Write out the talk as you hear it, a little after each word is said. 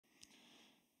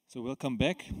So welcome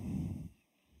back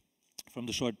from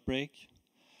the short break.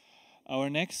 Our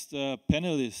next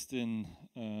panelist in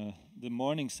the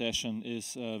morning session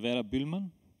is Vera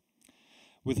Bühlmann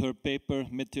with her paper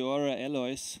Meteora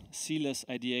Alloys, Zealous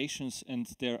Ideations and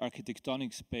their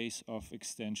Architectonic Space of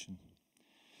Extension.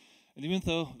 And even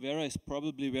though Vera is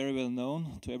probably very well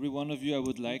known to every one of you, I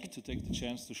would like to take the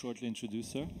chance to shortly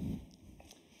introduce her.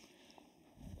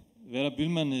 Vera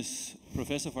Bühlmann is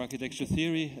Professor of Architecture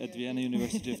Theory at Vienna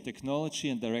University of Technology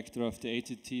and Director of the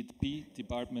ATTP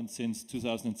department since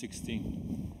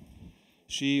 2016.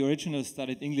 She originally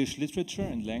studied English literature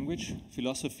and language,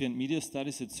 philosophy and media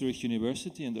studies at Zurich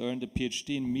University and earned a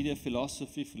PhD in media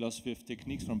philosophy, philosophy of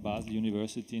techniques from Basel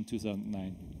University in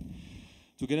 2009.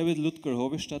 Together with Ludger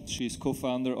Hobestadt, she is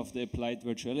co-founder of the Applied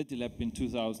Virtuality Lab in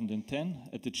 2010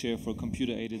 at the Chair for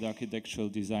Computer-Aided Architectural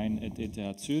Design at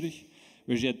ETH Zurich,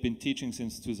 where she had been teaching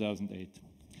since 2008.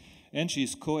 And she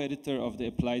is co-editor of the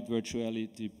Applied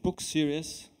Virtuality book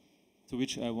series, to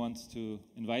which I want to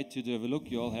invite you to have a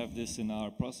look. You all have this in our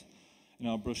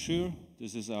brochure.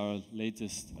 This is our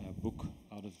latest book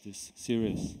out of this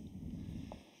series.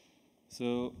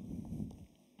 So,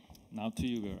 now to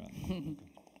you, Vera.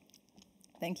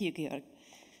 Thank you, Georg.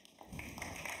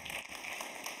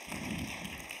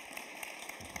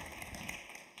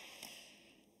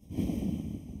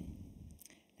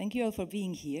 Thank you all for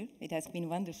being here. It has been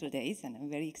wonderful days, and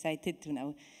I'm very excited to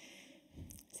now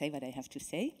say what I have to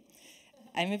say.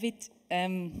 I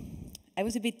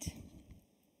was a bit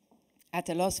at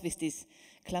a loss with this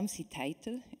clumsy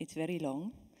title. It's very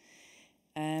long.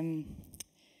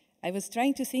 I was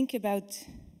trying to think about,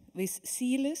 with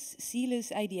Zealous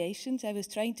Ideations, I was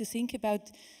trying to think about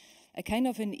a kind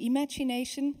of an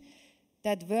imagination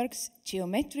that works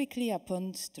geometrically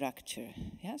upon structure.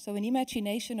 Yeah? So an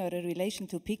imagination or a relation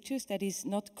to pictures that is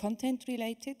not content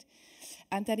related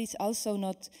and that is also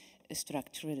not a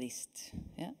structuralist,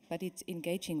 yeah? But it's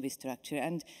engaging with structure.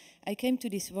 And I came to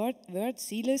this word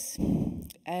zealous,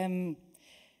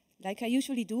 like I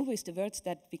usually do with the words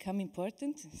that become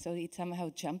important. So it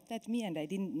somehow jumped at me and I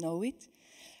didn't know it.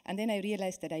 And then I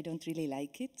realized that I don't really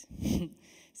like it.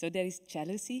 So there is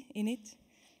jealousy in it.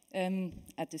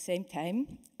 At the same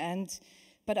time,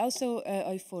 but also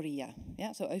euphoria.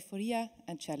 Yeah, so euphoria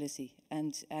and jealousy,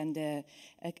 and an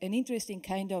interesting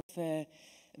kind of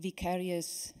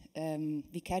vicariousness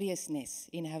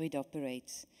in how it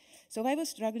operates. So I was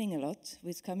struggling a lot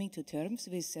with coming to terms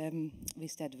with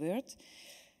that word,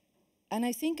 and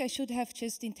I think I should have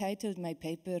just entitled my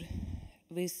paper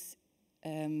with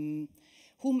whom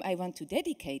I want to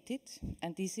dedicate it,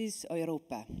 and this is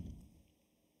Europa.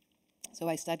 So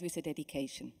I start with a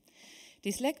dedication.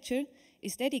 This lecture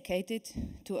is dedicated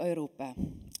to Europa,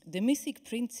 the mythic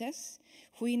princess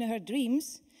who in her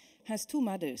dreams has two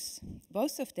mothers,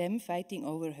 both of them fighting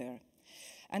over her,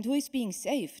 and who is being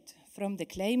saved from the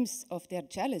claims of their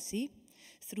jealousy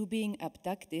through being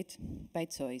abducted by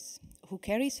Zeus, who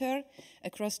carries her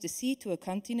across the sea to a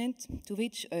continent to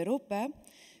which Europa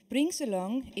brings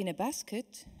along in a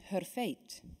basket her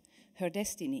fate, her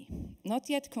destiny, not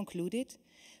yet concluded,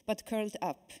 but curled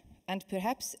up and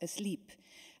perhaps asleep,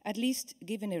 at least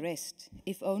given a rest,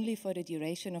 if only for the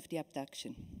duration of the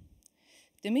abduction.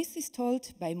 The myth is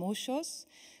told by Moschos,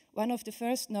 one of the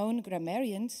first known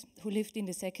grammarians who lived in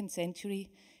the 2nd century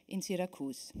in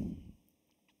Syracuse.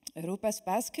 Europa's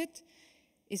basket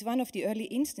is one of the early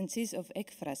instances of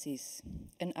ekphrasis,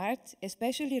 an art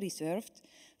especially reserved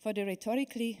for the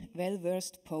rhetorically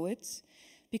well-versed poets,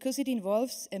 because it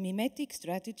involves a mimetic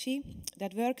strategy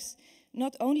that works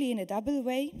not only in a double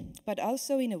way, but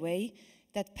also in a way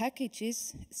that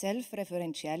packages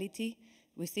self-referentiality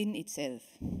within itself.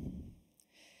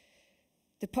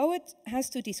 The poet has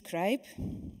to describe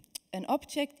an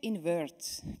object in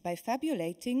words by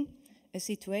fabulating a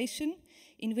situation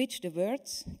in which the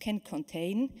words can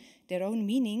contain their own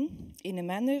meaning in a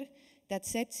manner that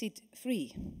sets it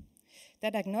free,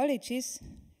 that acknowledges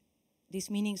this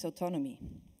meaning's autonomy.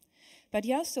 But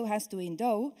he also has to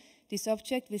endow this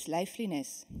object with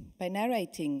liveliness by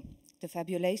narrating the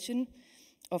fabulation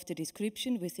of the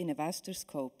description within a vaster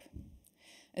scope.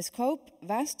 A scope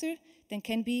vaster than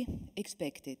can be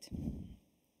expected.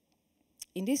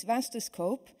 In this vaster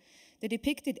scope, the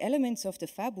depicted elements of the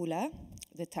fabula,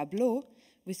 the tableau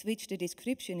with which the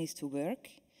description is to work,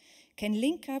 can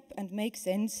link up and make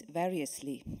sense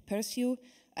variously, pursue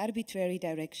arbitrary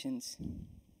directions.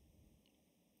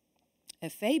 A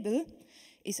fable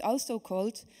is also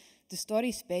called the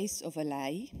story space of a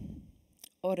lie,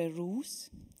 or a ruse,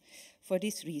 for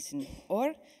this reason,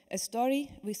 or a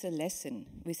story with a lesson,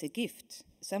 with a gift,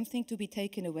 something to be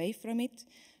taken away from it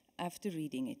after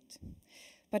reading it.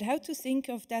 But how to think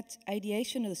of that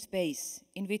ideational space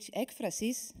in which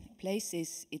ekphrasis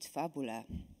places its fabula?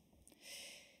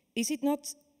 It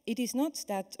is not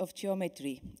that of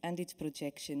geometry and its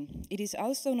projection. It is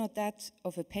also not that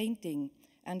of a painting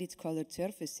and its colored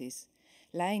surfaces,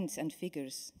 lines and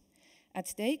figures. At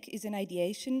stake is an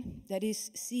ideation that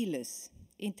is zealous,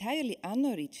 entirely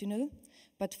unoriginal,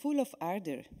 but full of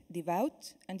ardor,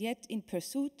 devout, and yet in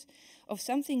pursuit of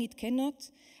something it cannot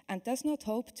and does not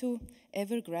hope to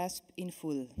ever grasp in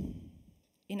full.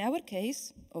 In our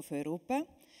case of Europa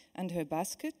and her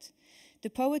basket, the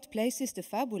poet places the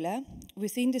fabula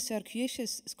within the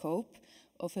circuitous scope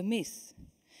of a myth,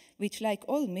 which, like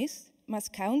all myths,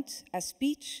 must count as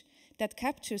speech that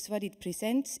captures what it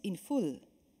presents in full,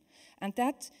 and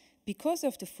that, because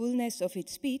of the fullness of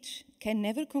its speech, can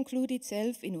never conclude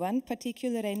itself in one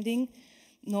particular ending,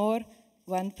 nor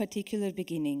one particular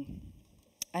beginning.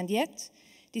 And yet,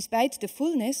 despite the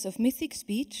fullness of mythic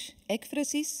speech,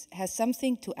 ekphrasis has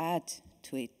something to add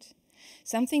to it,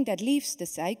 something that leaves the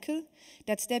cycle,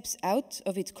 that steps out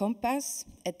of its compass,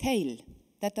 a tale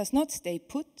that does not stay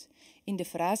put in the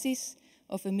phrases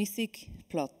of a mythic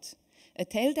plot, a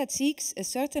tale that seeks a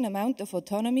certain amount of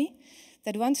autonomy,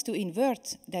 that wants to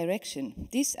invert direction.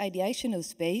 This ideational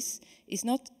space is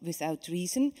not without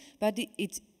reason, but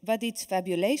its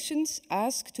fabulations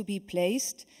ask to be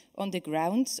placed on the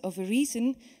grounds of a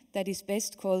reason that is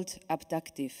best called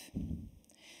abductive.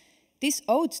 This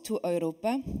ode to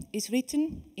Europa is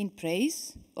written in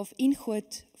praise of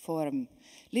inchoate form,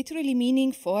 literally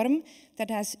meaning form that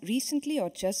has recently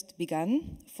or just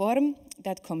begun, form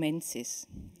that commences.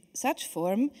 Such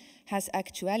form has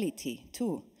actuality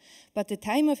too, but the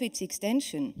time of its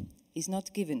extension is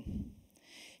not given.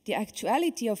 The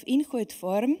actuality of inchoate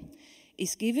form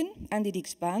is given and it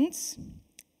expands,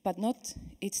 but not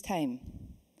its time.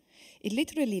 It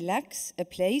literally lacks a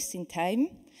place in time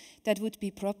that would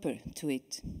be proper to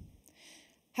it.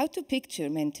 How to picture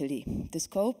mentally the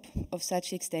scope of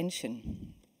such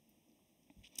extension?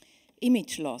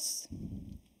 Image loss.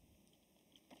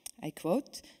 I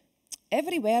quote,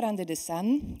 "Everywhere under the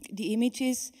sun, the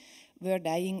images were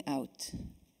dying out."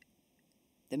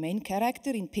 The main character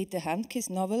in Peter Handke's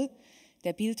novel,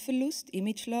 Der Bildverlust,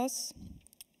 Image Loss,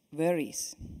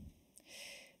 worries.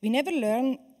 We never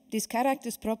learn this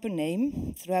character's proper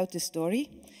name throughout the story,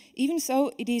 even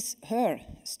so it is her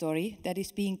story that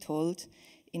is being told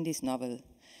in this novel.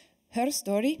 Her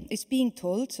story is being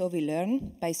told, so we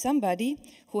learn, by somebody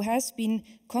who has been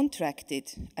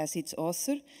contracted as its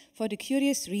author for the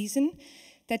curious reason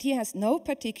that he has no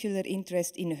particular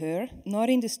interest in her, nor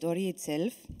in the story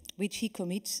itself, which he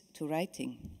commits to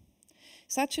writing.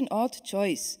 Such an odd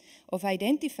choice of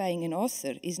identifying an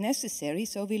author is necessary,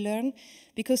 so we learn,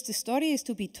 because the story is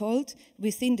to be told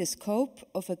within the scope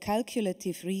of a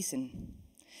calculative reason.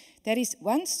 There is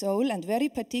one sole and very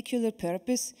particular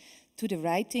purpose to the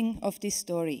writing of this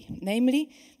story, namely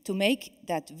to make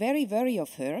that very worry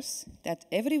of hers, that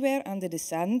everywhere under the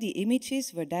sun the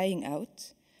images were dying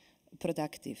out,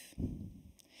 productive.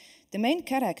 The main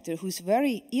character whose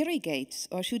worry irrigates,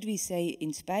 or should we say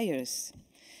inspires,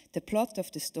 the plot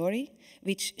of the story,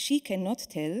 which she cannot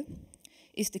tell,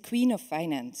 is the Queen of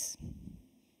Finance.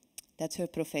 That's her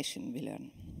profession, we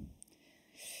learn.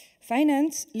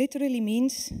 Finance literally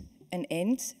means an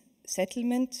end,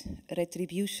 settlement,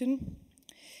 retribution.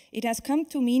 It has come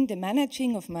to mean the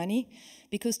managing of money,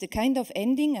 because the kind of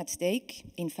ending at stake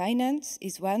in finance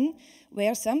is one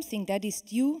where something that is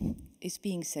due is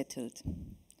being settled.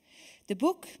 The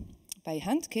book by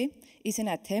Handke is an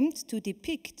attempt to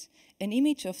depict an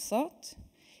image of thought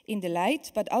in the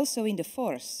light, but also in the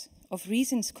force of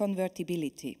reason's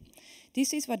convertibility.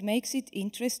 This is what makes it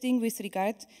interesting with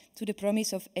regard to the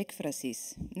promise of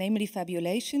ekphrasis, namely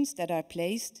fabulations that are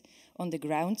placed on the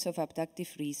grounds of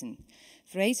abductive reason,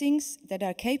 phrasings that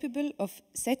are capable of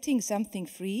setting something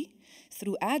free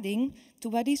through adding to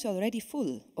what is already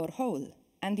full or whole,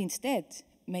 and instead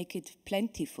make it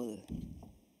plentiful.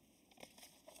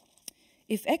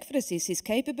 If ekphrasis is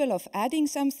capable of adding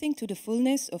something to the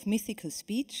fullness of mythical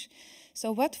speech,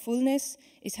 so what fullness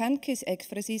is Handke's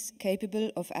ekphrasis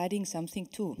capable of adding something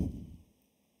to?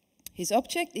 His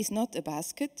object is not a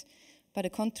basket, but a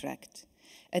contract,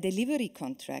 a delivery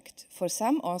contract for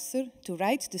some author to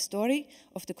write the story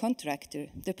of the contractor,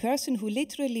 the person who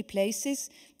literally places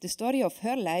the story of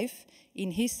her life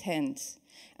in his hands.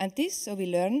 And this, so we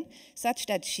learn, such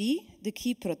that she, the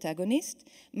key protagonist,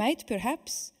 might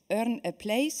perhaps earn a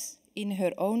place in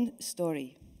her own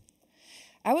story.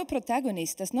 Our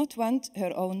protagonist does not want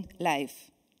her own life,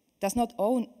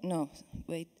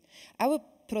 Our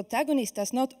protagonist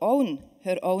does not own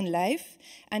her own life,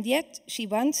 and yet she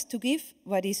wants to give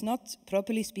what is not,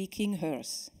 properly speaking,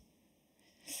 hers.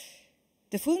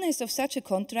 The fullness of such a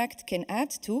contract can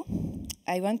add to,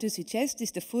 I want to suggest,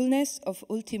 is the fullness of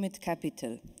ultimate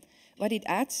capital. What it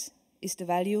adds is the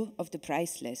value of the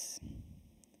priceless.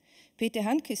 Peter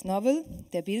Handke's novel,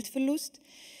 Der Bildverlust,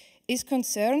 is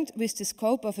concerned with the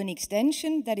scope of an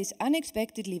extension that is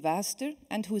unexpectedly vaster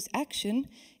and whose action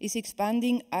is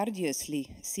expanding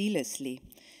arduously, zealously.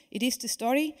 It is the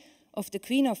story of the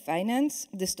Queen of Finance,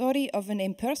 the story of an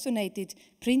impersonated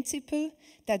principle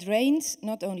that reigns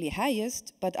not only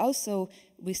highest, but also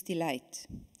with delight.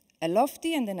 A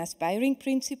lofty and an aspiring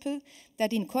principle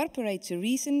that incorporates a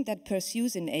reason that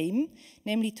pursues an aim,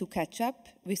 namely to catch up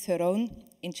with her own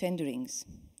engenderings.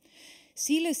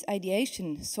 Zealous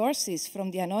ideation sources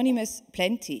from the anonymous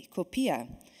plenty, Copia.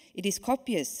 It is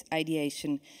copious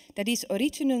ideation that is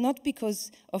original not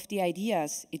because of the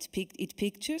ideas it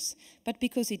pictures, but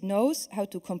because it knows how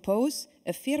to compose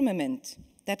a firmament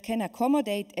that can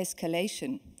accommodate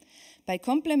escalation by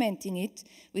complementing it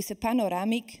with a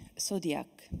panoramic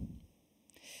zodiac.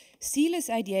 Zealous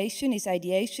ideation is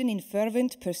ideation in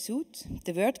fervent pursuit.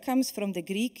 The word comes from the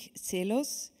Greek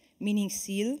zelos, meaning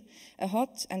zeal, a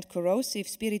hot and corrosive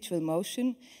spiritual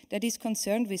motion that is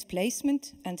concerned with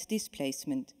placement and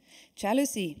displacement.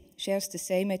 Jealousy shares the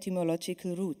same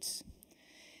etymological roots.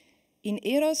 In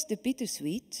Eros the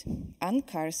Bittersweet, Anne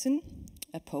Carson,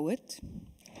 a poet,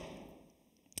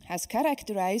 has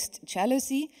characterized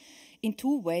jealousy in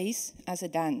two ways as a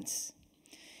dance,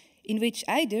 in which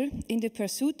either in the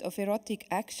pursuit of erotic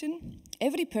action,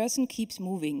 every person keeps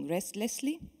moving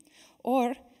restlessly,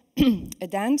 or a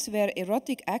dance where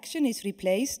erotic action is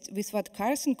replaced with what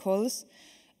Carson calls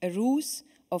a ruse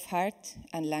of heart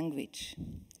and language,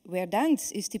 where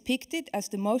dance is depicted as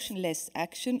the motionless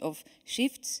action of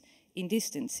shifts in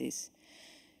distances.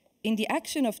 In the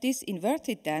action of this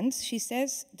inverted dance, she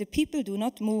says, the people do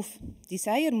not move.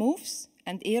 Desire moves,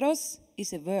 and eros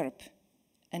is a verb,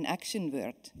 an action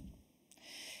word.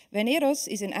 When eros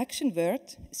is an action word,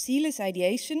 zealous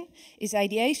ideation is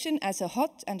ideation as a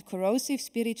hot and corrosive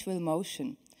spiritual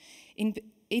motion.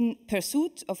 In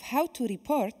pursuit of how to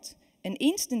report an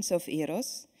instance of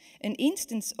eros, an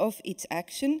instance of its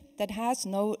action that has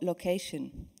no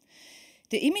location.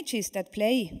 The images that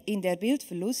play in Der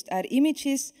Bildverlust are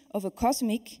images of a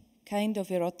cosmic kind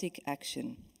of erotic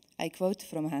action. I quote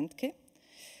from Handke,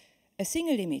 a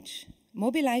single image,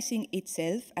 mobilizing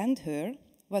itself and her,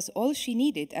 was all she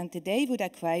needed, and the day would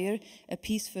acquire a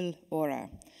peaceful aura.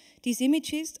 These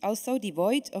images, although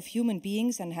devoid of human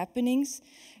beings and happenings,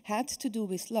 had to do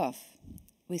with love,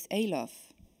 with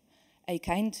a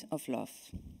kind of love.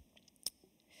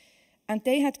 And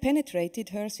they had penetrated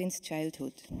her since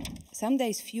childhood. Some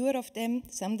days fewer of them,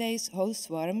 some days whole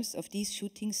swarms of these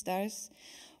shooting stars,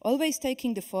 always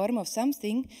taking the form of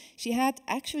something she had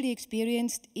actually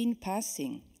experienced in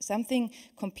passing, something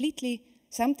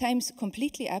sometimes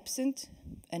completely absent,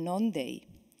 a non-day.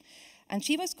 And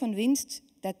she was convinced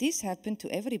that this happened to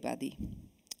everybody,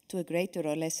 to a greater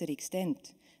or lesser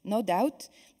extent. No doubt,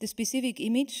 the specific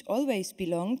image always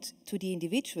belonged to the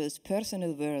individual's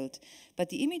personal world, but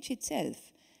the image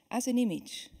itself, as an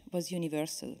image, was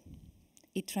universal.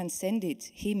 It transcended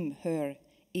him, her,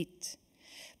 it.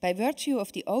 By virtue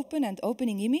of the open and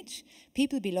opening image,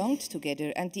 people belonged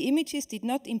together, and the images did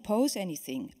not impose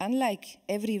anything, unlike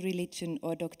every religion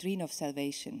or doctrine of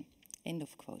salvation. End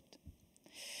of quote.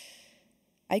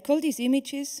 I call these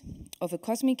images of a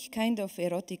cosmic kind of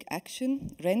erotic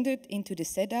action rendered into the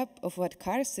setup of what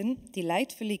Carson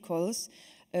delightfully calls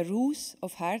a ruse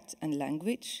of heart and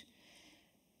language,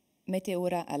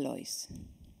 Meteora alloys.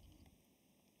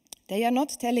 They are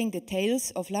not telling the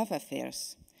tales of love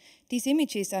affairs. These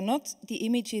images are not the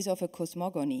images of a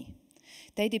cosmogony.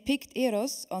 They depict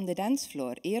Eros on the dance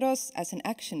floor, Eros as an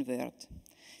action word.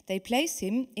 They place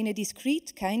him in a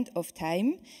discrete kind of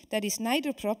time that is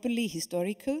neither properly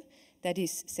historical, that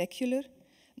is secular,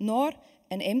 nor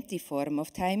an empty form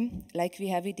of time like we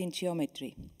have it in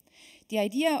geometry. The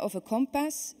idea of a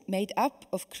compass made up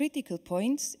of critical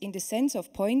points in the sense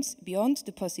of points beyond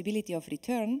the possibility of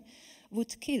return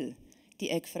would kill the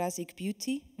ekphrasic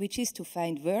beauty, which is to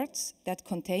find words that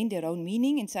contain their own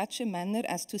meaning in such a manner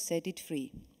as to set it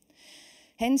free.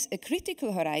 Hence, a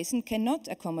critical horizon cannot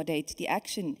accommodate the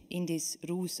action in this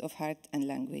ruse of heart and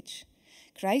language.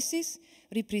 Crisis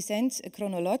represents a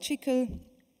chronological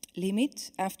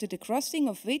limit after the crossing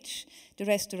of which the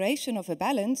restoration of a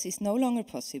balance is no longer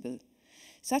possible.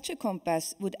 Such a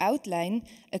compass would outline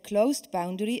a closed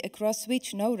boundary across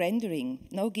which no rendering,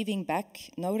 no giving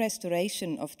back, no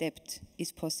restoration of depth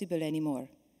is possible anymore.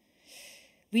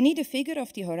 We need a figure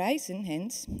of the horizon,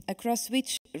 hence, across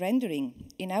which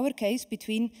rendering, in our case,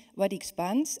 between what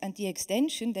expands and the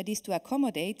extension that is to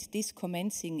accommodate this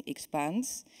commencing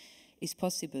expanse, is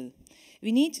possible.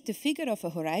 We need the figure of a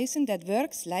horizon that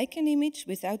works like an image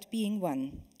without being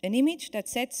one, an image that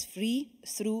sets free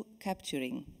through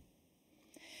capturing.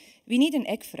 We need an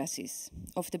ekphrasis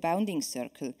of the bounding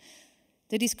circle,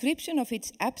 the description of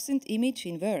its absent image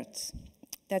in words,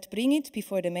 that bring it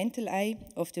before the mental eye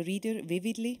of the reader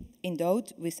vividly,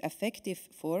 endowed with affective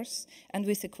force and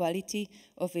with a quality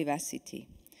of vivacity.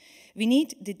 We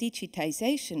need the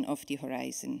digitization of the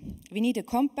horizon. We need a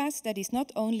compass that is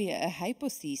not only a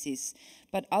hypothesis,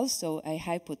 but also a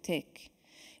hypothek.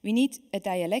 We need a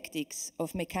dialectics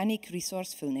of mechanic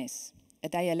resourcefulness, a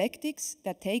dialectics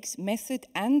that takes method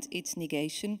and its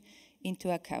negation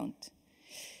into account.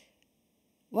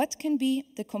 What can be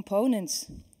the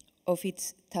components of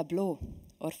its tableau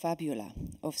or fabula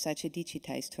of such a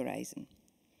digitized horizon?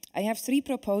 I have 3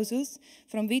 proposals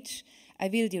from which I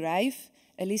will derive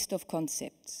a list of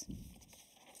concepts.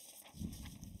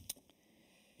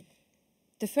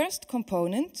 The first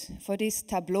component for this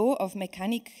tableau of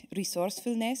mechanic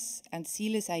resourcefulness and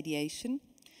zealous ideation,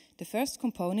 the first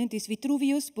component is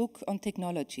Vitruvius' book on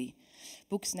technology,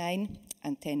 books 9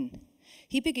 and 10.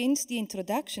 He begins the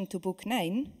introduction to book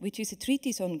 9, which is a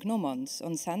treatise on gnomons,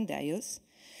 on sundials,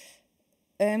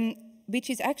 which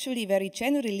is actually very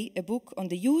generally a book on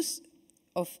the use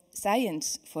of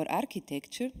science for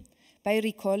architecture, by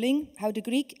recalling how the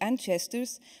Greek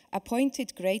ancestors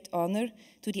appointed great honor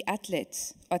to the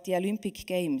athletes at the Olympic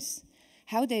Games,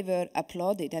 how they were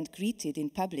applauded and greeted in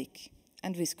public,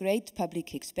 and with great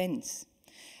public expense.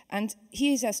 And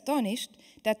he is astonished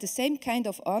that the same kind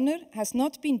of honor has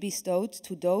not been bestowed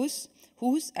to those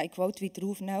whose, I quote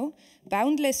Vitruve now,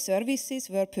 boundless services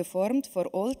were performed for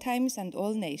all times and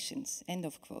all nations, end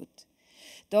of quote.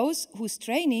 Those whose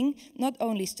training not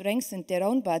only strengthened their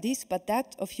own bodies, but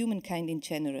that of humankind in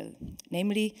general.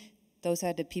 Namely, those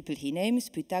are the people he names: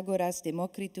 Pythagoras,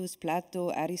 Democritus, Plato,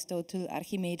 Aristotle,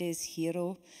 Archimedes,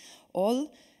 Hero.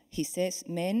 All, he says,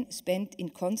 men spent in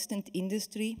constant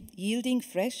industry, yielding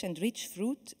fresh and rich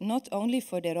fruit, not only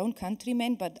for their own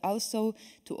countrymen, but also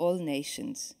to all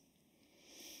nations.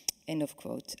 End of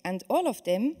quote. And all of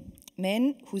them,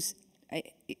 men whose,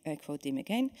 I quote him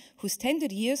again, whose tender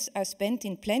years are spent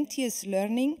in plenteous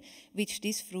learning, which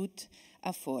this fruit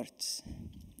affords.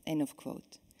 End of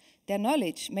quote. Their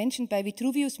knowledge, mentioned by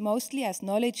Vitruvius mostly as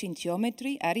knowledge in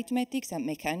geometry, arithmetics, and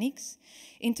mechanics,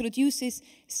 introduces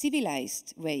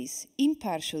civilized ways,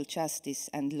 impartial justice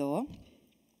and law.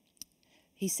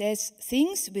 He says,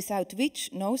 things without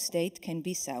which no state can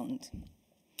be sound.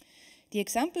 The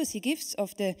examples he gives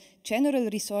of the general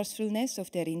resourcefulness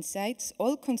of their insights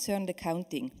all concern the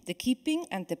counting, the keeping,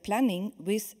 and the planning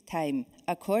with time,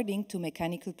 according to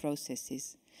mechanical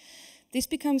processes. This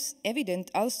becomes evident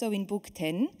also in Book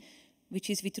 10, which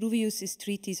is Vitruvius'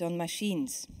 treatise on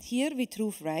machines. Here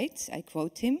Vitruve writes, I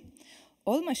quote him,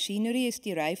 "All machinery is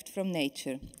derived from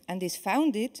nature and is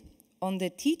founded on the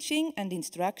teaching and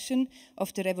instruction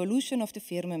of the revolution of the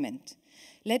firmament.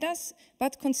 Let us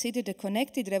but consider the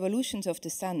connected revolutions of the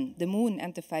sun, the moon,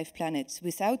 and the 5 planets,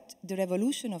 without the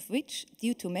revolution of which,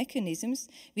 due to mechanisms,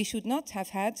 we should not have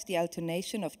had the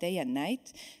alternation of day and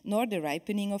night, nor the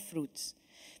ripening of fruits.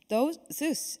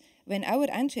 Thus, when our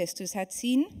ancestors had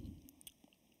seen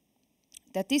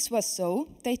that this was so,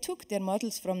 they took their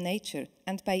models from nature,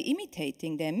 and by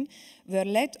imitating them, were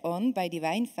led on by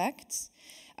divine facts,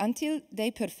 until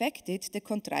they perfected the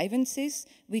contrivances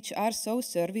which are so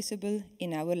serviceable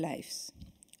in our lives.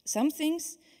 Some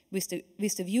things, with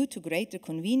the view to greater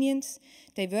convenience,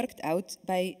 they worked out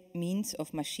by means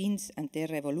of machines and their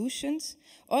revolutions,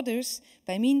 others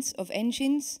by means of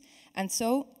engines, and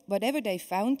so whatever they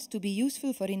found to be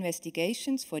useful for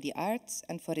investigations, for the arts,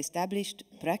 and for established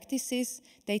practices,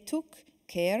 they took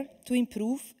care to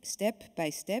improve step by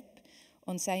step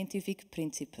on scientific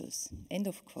principles." End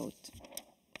of quote.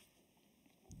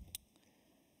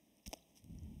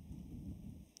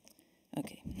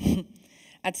 Okay.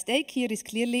 At stake here is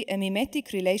clearly a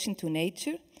mimetic relation to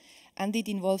nature, and it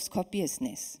involves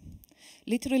copiousness.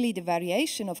 Literally the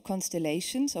variation of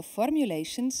constellations, of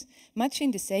formulations, much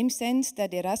in the same sense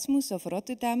that Erasmus of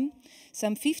Rotterdam,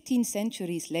 some 15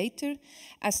 centuries later,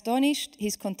 astonished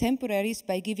his contemporaries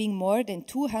by giving more than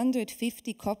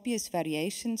 250 copious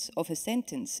variations of a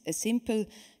sentence, a simple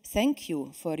 "thank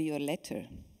you for your letter."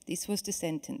 This was the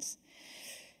sentence.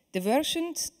 The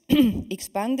versions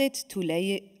expanded to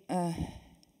lay...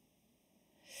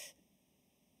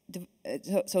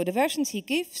 So the versions he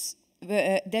gives,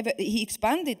 he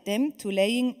expanded them to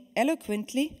laying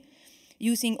eloquently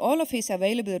using all of his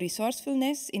available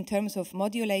resourcefulness in terms of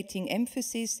modulating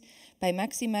emphasis by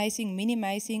maximizing,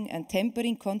 minimizing, and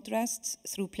tempering contrasts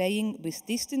through playing with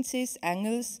distances,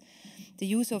 angles, the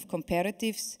use of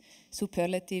comparatives,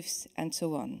 superlatives, and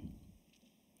so on.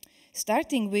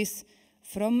 Starting with,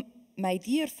 "From my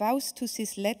dear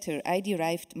Faustus's letter, I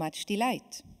derived much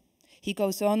delight." He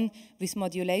goes on with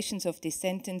modulations of this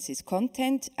sentence's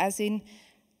content, as in,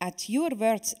 "At your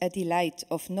words a delight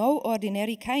of no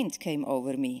ordinary kind came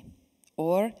over me."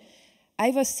 Or, "I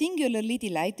was singularly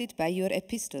delighted by your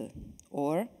epistle."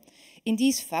 Or, "In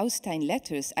these Faustine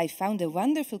letters I found a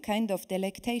wonderful kind of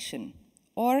delectation."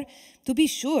 Or, "To be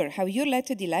sure, how your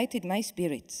letter delighted my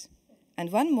spirits."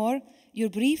 And one more, your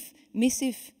brief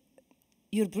missive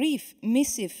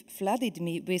flooded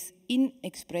me with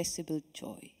inexpressible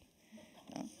joy."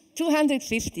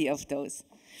 250 of those.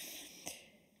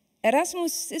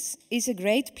 Erasmus is a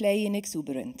great play in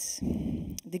exuberance.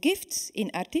 The gifts in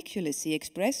articulacy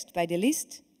expressed by the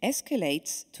list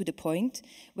escalates to the point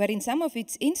where in some of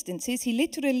its instances he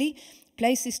literally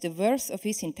places the worth of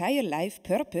his entire life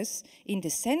purpose in the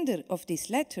sender of this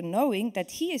letter, knowing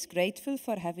that he is grateful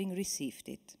for having received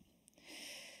it.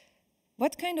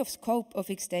 What kind of scope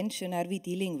of extension are we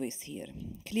dealing with here?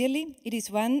 Clearly, it is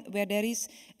one where there is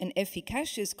an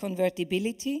efficacious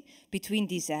convertibility between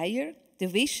desire, the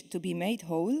wish to be made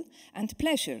whole, and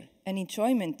pleasure, an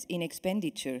enjoyment in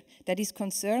expenditure that is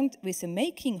concerned with a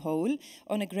making whole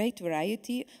on a great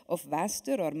variety of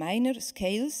vaster or minor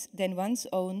scales than one's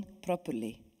own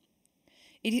properly.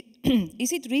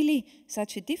 Is it really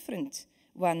such a different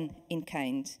one in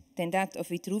kind than that of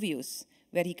Vitruvius,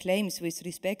 where he claims with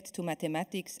respect to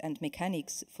mathematics and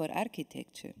mechanics for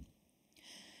architecture?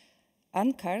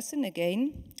 Anne Carson,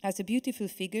 again, has a beautiful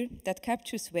figure that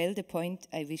captures well the point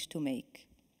I wish to make.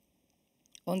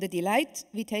 "On the delight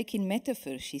we take in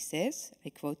metaphor," she says, I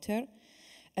quote her,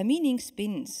 "a meaning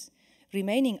spins,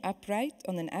 remaining upright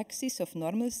on an axis of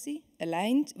normalcy,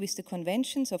 aligned with the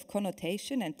conventions of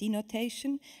connotation and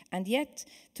denotation, and yet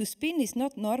to spin is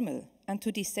not normal, and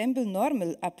to dissemble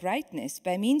normal uprightness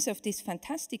by means of this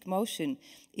fantastic motion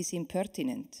is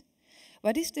impertinent.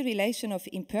 What is the relation of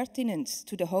impertinence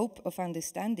to the hope of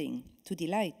understanding, to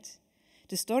delight?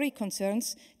 The story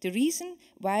concerns the reason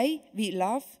why we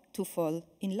love to fall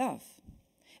in love.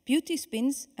 Beauty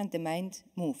spins and the mind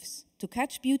moves. To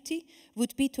catch beauty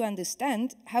would be to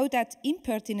understand how that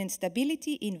impertinent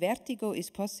stability in vertigo is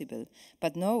possible.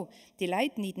 But no,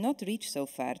 delight need not reach so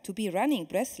far, to be running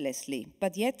breathlessly,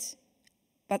 but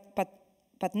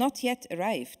not yet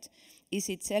arrived, is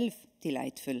itself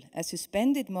delightful, a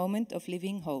suspended moment of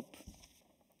living hope."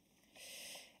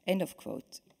 End of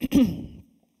quote.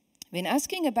 When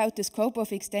asking about the scope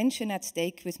of extension at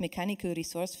stake with mechanical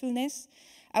resourcefulness,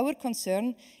 our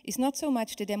concern is not so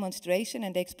much the demonstration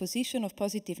and exposition of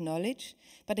positive knowledge,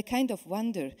 but a kind of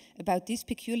wonder about this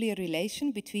peculiar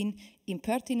relation between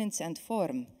impertinence and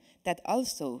form that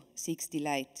also seeks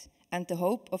delight, and the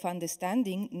hope of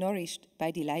understanding nourished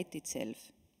by delight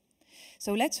itself.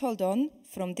 So let's hold on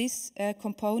from this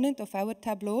component of our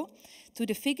tableau to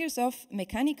the figures of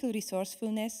mechanical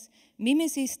resourcefulness,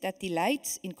 mimesis that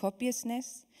delights in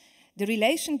copiousness, the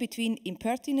relation between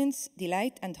impertinence,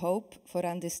 delight, and hope for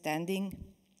understanding.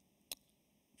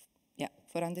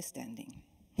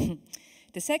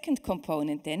 The second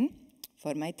component then,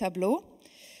 for my tableau,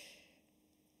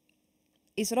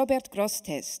 is Robert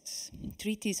Grosseteste's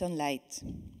Treatise on Light.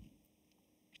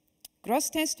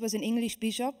 Grosseteste was an English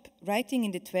bishop writing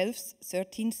in the 12th,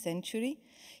 13th century.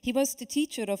 He was the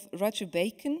teacher of Roger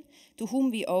Bacon, to whom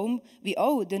we owe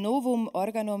the Novum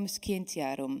Organum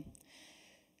Scientiarum.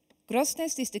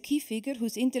 Grosseteste is the key figure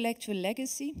whose intellectual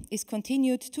legacy is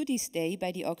continued to this day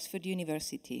by the Oxford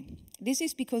University. This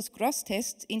is because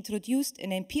Grosseteste introduced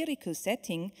an empirical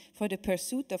setting for the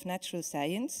pursuit of natural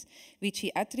science, in which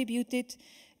he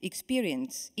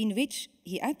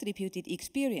attributed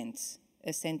experience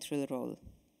a central role.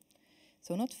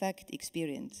 So not fact,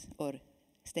 experience, or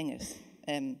Stenger's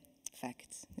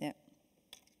facts. Yeah.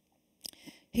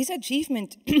 His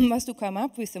achievement was to come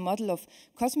up with a model of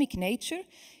cosmic nature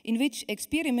in which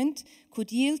experiment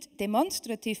could yield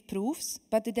demonstrative proofs,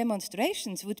 but the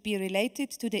demonstrations would be related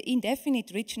to the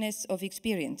indefinite richness of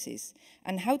experiences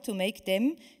and how to make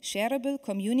them shareable,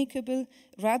 communicable,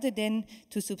 rather than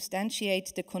to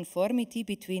substantiate the conformity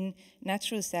between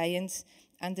natural science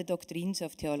and the doctrines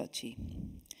of theology.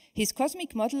 His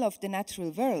cosmic model of the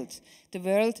natural world, the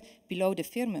world below the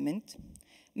firmament,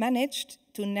 managed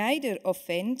to neither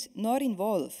offend nor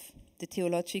involve the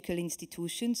theological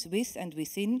institutions with and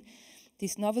within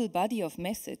this novel body of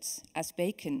methods, as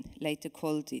Bacon later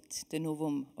called it, the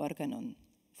Novum Organon,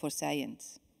 for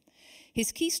science.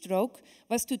 His keystroke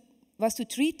was to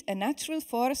treat a natural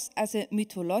force as a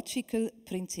mythological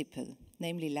principle,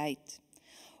 namely light.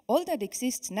 All that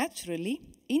exists naturally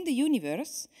in the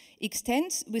universe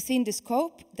extends within the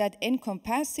scope that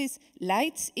encompasses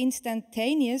light's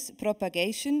instantaneous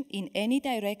propagation in any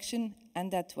direction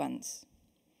and at once.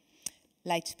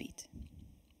 Light speed.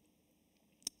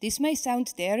 This may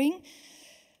sound daring,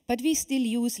 but we still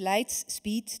use light's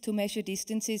speed to measure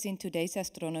distances in today's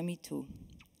astronomy too.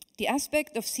 The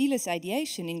aspect of Zealous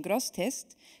ideation in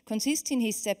Grosseteste consists in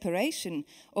his separation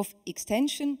of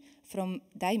extension from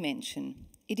dimension.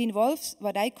 It involves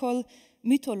what I call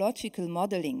mythological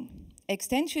modeling.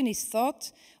 Extension is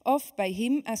thought of by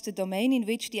him as the domain in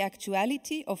which the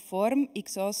actuality of form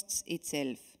exhausts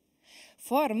itself.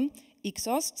 Form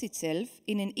exhausts itself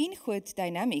in an inchoate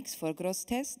dynamics for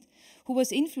Grosseteste, who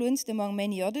was influenced among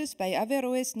many others by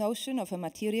Averroes' notion of a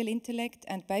material intellect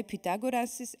and by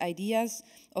Pythagoras' ideas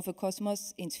of a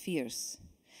cosmos in spheres.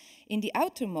 In the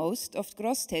outermost of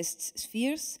Grosseteste's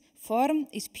spheres, form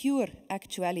is pure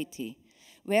actuality,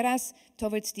 whereas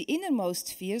towards the innermost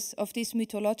spheres of this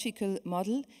mythological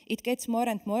model, it gets more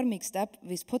and more mixed up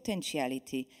with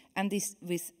potentiality, and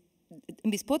with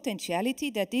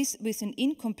potentiality that is with an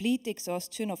incomplete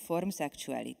exhaustion of form's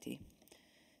actuality.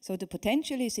 So the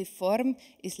potential is if form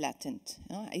is latent,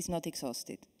 is not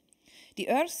exhausted. The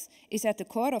Earth is at the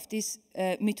core of this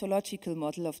mythological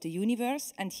model of the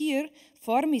universe, and here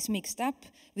form is mixed up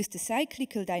with the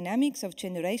cyclical dynamics of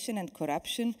generation and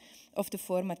corruption of the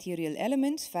four material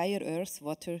elements: fire, earth,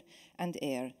 water, and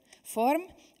air. Form,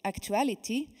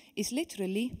 actuality, is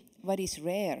literally what is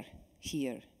rare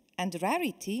here, and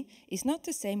rarity is not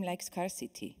the same like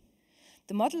scarcity.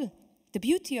 The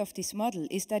beauty of this model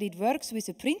is that it works with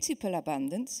a principal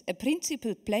abundance, a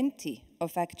principal plenty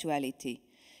of actuality.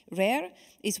 Rare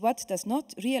is what does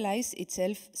not realize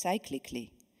itself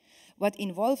cyclically, what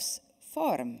involves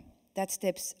form that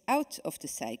steps out of the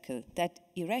cycle, that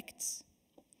erects.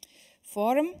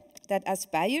 Form that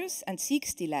aspires and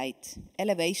seeks delight,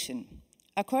 elevation.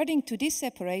 According to this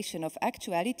separation of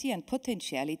actuality and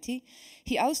potentiality,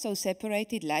 he also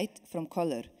separated light from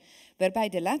color, whereby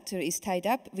the latter is tied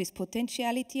up with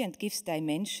potentiality and gives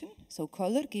dimension, so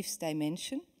color gives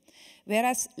dimension,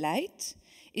 whereas light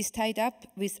is tied up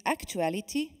with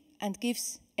actuality and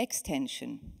gives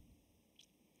extension.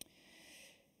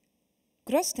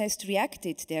 Grosseteste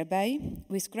reacted thereby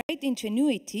with great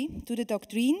ingenuity to the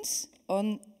doctrines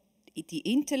on the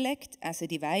intellect as a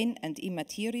divine and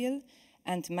immaterial,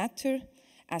 and matter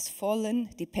as fallen,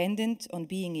 dependent on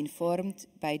being informed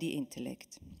by the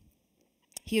intellect.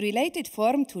 He related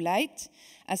form to light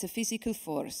as a physical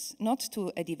force, not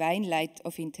to a divine light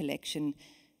of intellection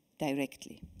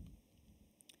directly.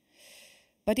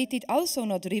 But it did also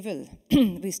not rival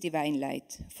with divine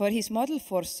light, for his model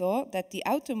foresaw that the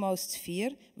outermost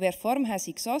sphere, where form has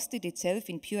exhausted itself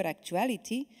in pure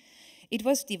actuality, it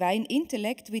was divine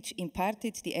intellect which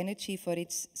imparted the energy for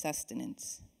its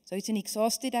sustenance. So it's an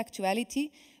exhausted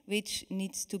actuality which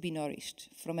needs to be nourished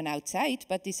from an outside,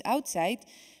 but this outside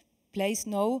plays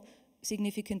no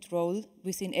significant role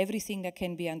within everything that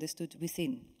can be understood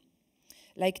within.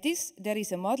 Like this, there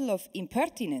is a model of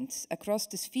impertinence across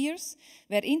the spheres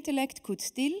where intellect could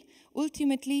still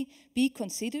ultimately be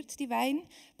considered divine,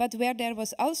 but where there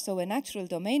was also a natural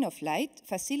domain of light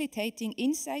facilitating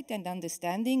insight and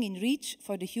understanding in reach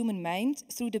for the human mind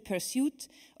through the pursuit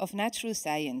of natural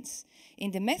science.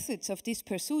 In the methods of this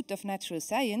pursuit of natural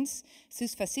science,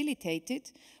 thus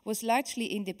facilitated, was largely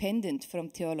independent from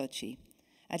theology,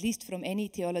 at least from any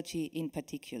theology in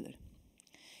particular.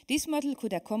 This model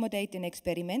could accommodate an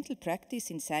experimental practice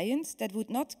in science that would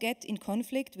not get in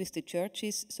conflict with the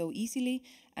churches so easily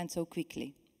and so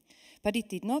quickly. But it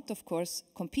did not, of course,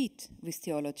 compete with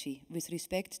theology with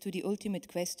respect to the ultimate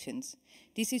questions.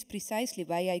 This is precisely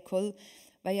why I call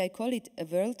it a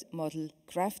world model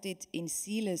crafted in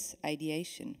zealous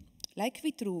ideation. Like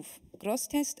Vitruve,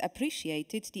 Grosseteste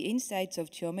appreciated the insights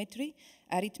of geometry,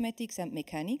 arithmetics, and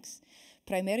mechanics,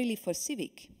 primarily for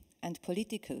civic and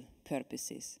political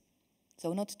purposes.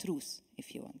 So not truth,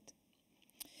 if you want.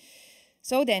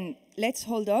 So then, let's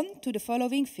hold on to the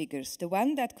following figures. The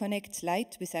one that connects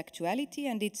light with actuality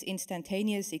and its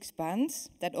instantaneous expanse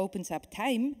that opens up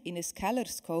time in a scalar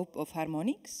scope of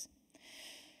harmonics.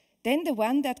 Then the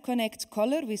one that connects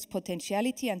color with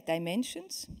potentiality and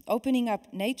dimensions, opening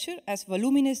up nature as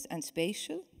voluminous and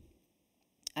spatial.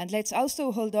 And let's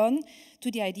also hold on to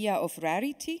the idea of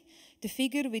rarity, the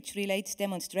figure which relates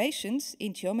demonstrations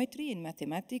in geometry, in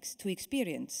mathematics, to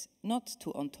experience, not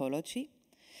to ontology.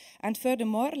 And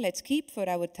furthermore, let's keep for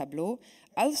our tableau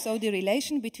also the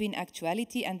relation between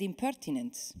actuality and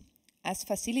impertinence. as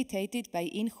facilitated by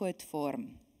inchoate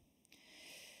form.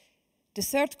 The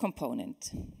third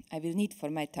component I will need for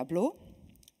my tableau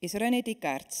is René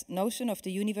Descartes' notion of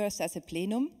the universe as a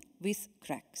plenum with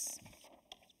cracks.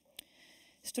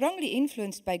 Strongly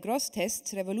influenced by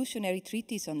Grosseteste's revolutionary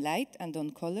treatise on light and on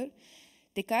color,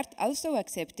 Descartes also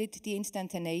accepted the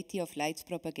instantaneity of light's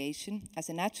propagation as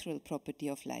a natural property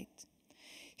of light.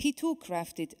 He too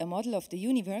crafted a model of the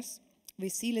universe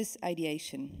with zealous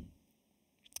ideation.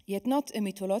 Yet not a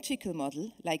mythological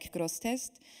model like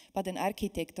Grosseteste, but an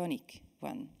architectonic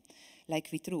one, like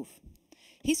Vitruve.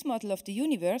 His model of the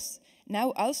universe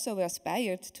now also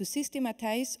aspired to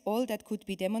systematize all that could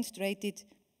be demonstrated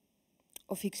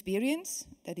of experience,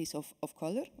 that is of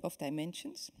color, of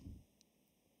dimensions,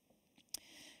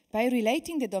 by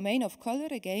relating the domain of color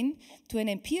again to an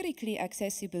empirically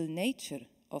accessible nature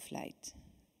of light.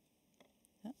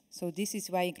 So this is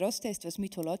why Grosseteste was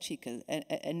mythological.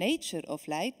 A nature of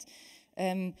light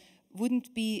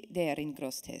wouldn't be there in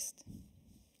Grosseteste,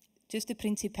 just the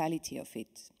principality of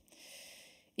it.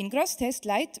 In Grosseteste,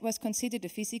 light was considered a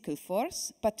physical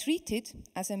force, but treated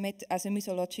as a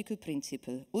mythological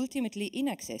principle, ultimately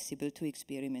inaccessible to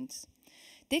experiments.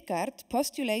 Descartes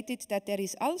postulated that there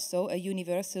is also a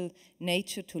universal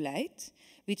nature to light,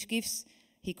 which gives,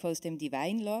 he calls them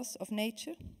divine laws of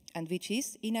nature, and which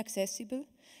is inaccessible,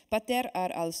 but there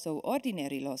are also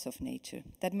ordinary laws of nature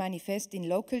that manifest in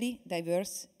locally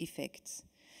diverse effects.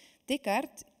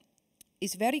 Descartes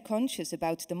is very conscious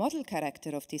about the model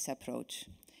character of this approach.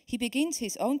 He begins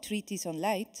his own treatise on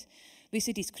light with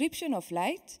a description of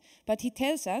light, but he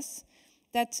tells us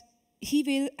that he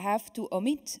will have to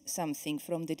omit something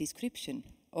from the description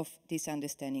of this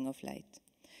understanding of light.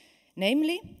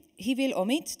 Namely, he will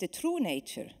omit the true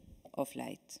nature of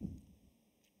light.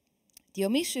 The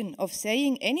omission of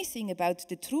saying anything about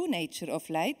the true nature of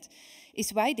light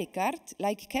is why Descartes,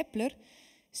 like Kepler,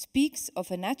 speaks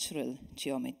of a natural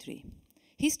geometry.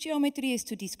 His geometry is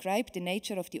to describe the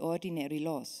nature of the ordinary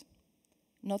laws,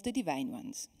 not the divine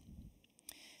ones.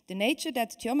 The nature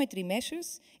that geometry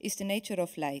measures is the nature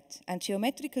of light, and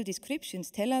geometrical descriptions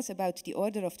tell us about the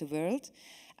order of the world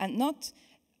and not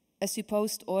a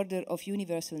supposed order of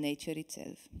universal nature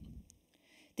itself.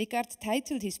 Descartes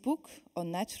titled his book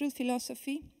on natural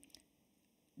philosophy,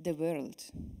 The World,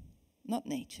 not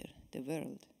nature, the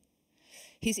world.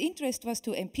 His interest was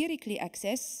to empirically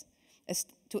access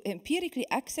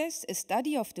a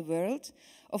study of the world,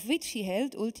 of which he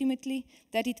held ultimately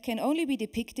that it can only be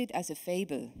depicted as a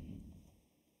fable.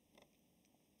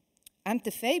 And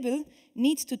the fable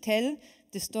needs to tell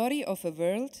the story of a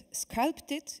world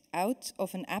sculpted out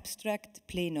of an abstract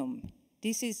plenum.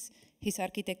 This is his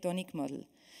architectonic model,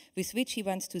 with which he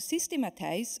wants to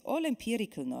systematize all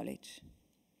empirical knowledge.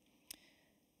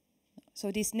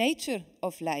 So this nature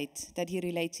of light that he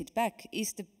relates it back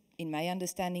is, in my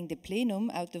understanding, the plenum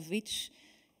out of which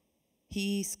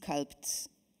he sculpts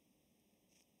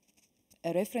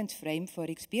a reference frame for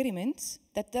experiments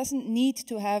that doesn't need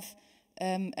to have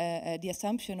the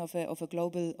assumption of a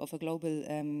global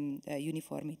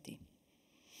uniformity.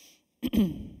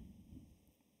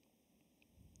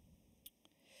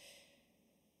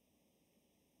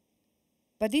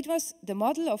 But it was the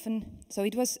model of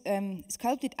it was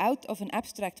sculpted out of an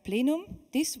abstract plenum.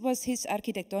 This was his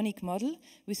architectonic model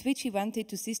with which he wanted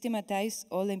to systematize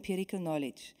all empirical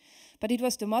knowledge. But it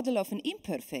was the model of an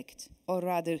imperfect, or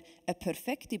rather a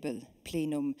perfectible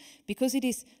plenum, because it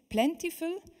is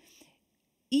plentiful,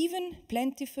 even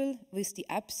plentiful with the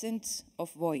absence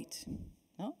of void.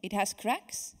 No? It has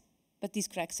cracks, but these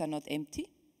cracks are not empty,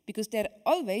 because they're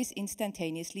always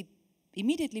instantaneously,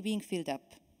 immediately being filled up.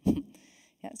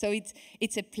 Yeah, so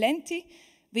it's a plenty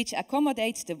which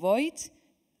accommodates the void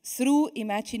through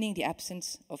imagining the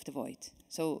absence of the void.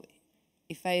 So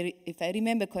if I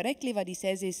remember correctly, what he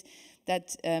says is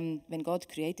that when God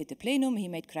created the plenum, he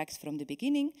made cracks from the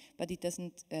beginning, but it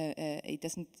doesn't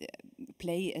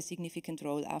play a significant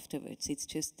role afterwards. It's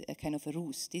just a kind of a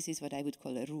ruse. This is what I would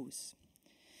call a ruse.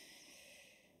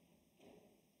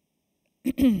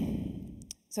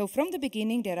 So from the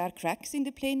beginning, there are cracks in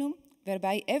the plenum,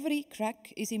 whereby every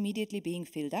crack is immediately being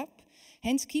filled up,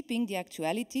 hence keeping the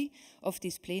actuality of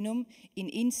this plenum in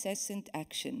incessant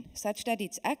action, such that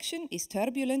its action is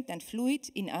turbulent and fluid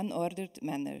in unordered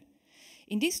manner.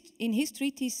 In his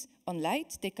treatise on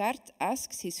light, Descartes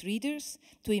asks his readers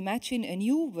to imagine a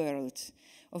new world,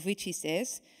 of which he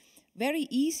says, very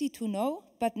easy to know,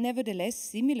 but nevertheless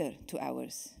similar to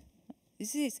ours.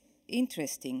 This is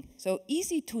interesting. So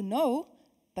easy to know,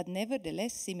 but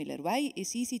nevertheless similar. Why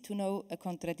is easy to know a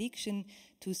contradiction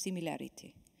to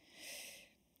similarity?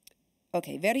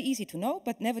 Okay, very easy to know,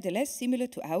 but nevertheless similar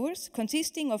to ours,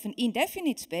 consisting of an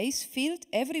indefinite space filled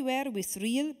everywhere with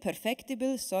real,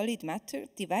 perfectible, solid matter,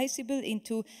 divisible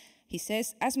into, he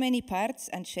says, as many parts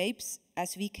and shapes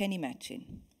as we can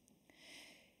imagine.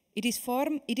 It is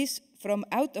from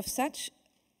out of such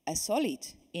a solid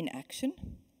in action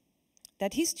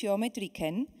that his geometry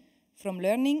can, from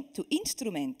learning to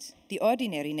instrument the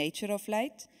ordinary nature of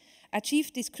light,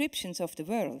 achieve descriptions of the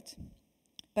world.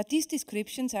 But these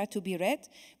descriptions are to be read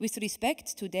with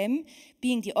respect to them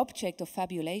being the object of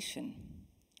fabulation,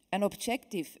 an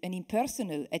objective, an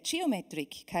impersonal, a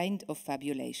geometric kind of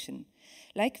fabulation.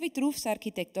 Like with Rouff's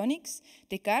Architectonics,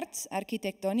 Descartes'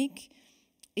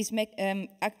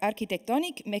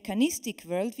 architectonic mechanistic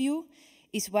worldview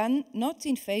is one not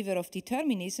in favor of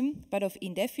determinism, but of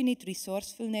indefinite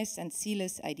resourcefulness and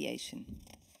zealous ideation.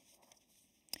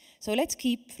 So let's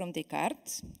keep from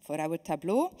Descartes, for our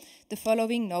tableau, the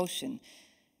following notion.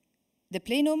 The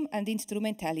plenum and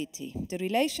instrumentality, the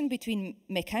relation between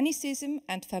mechanicism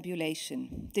and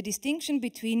fabulation, the distinction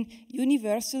between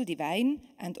universal divine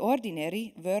and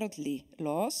ordinary worldly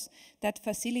laws that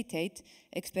facilitate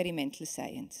experimental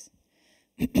science.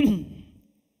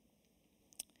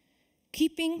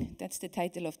 Keeping, that's the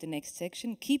title of the next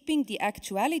section, keeping the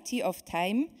actuality of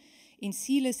time in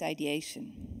zealous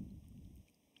ideation.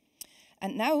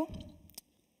 And now,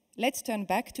 let's turn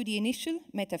back to the initial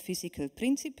metaphysical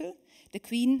principle, the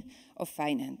queen of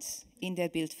finance, in der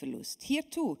Bildverlust. Here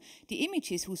too, the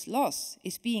images whose loss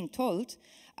is being told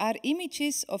are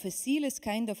images of a zealous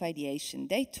kind of ideation.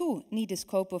 They too need a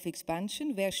scope of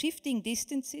expansion where shifting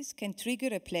distances can trigger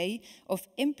a play of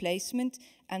emplacement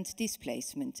and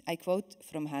displacement. I quote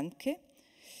from Handke.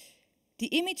 The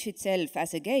image itself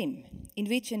as a game, in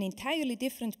which an entirely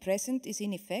different present is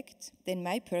in effect than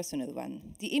my personal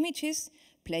one. The images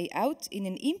play out in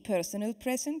an impersonal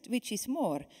present, which is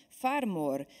more, far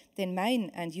more, than mine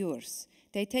and yours.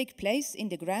 They take place in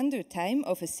the grander time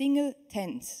of a single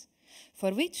tense,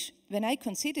 for which, when I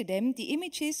consider them, the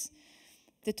images,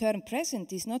 the term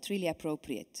present is not really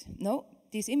appropriate. No,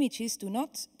 these images do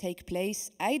not take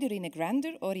place either in a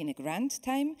grander or in a grand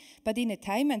time, but in a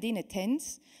time and in a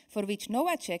tense for which no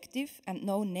adjective and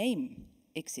no name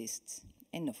exists.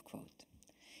 End of quote.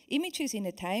 Images in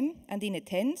a time and in a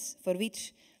tense for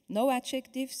which no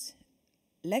adjectives,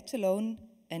 let alone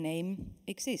a name,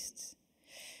 exists.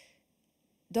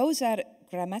 Those are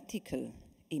grammatical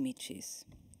images.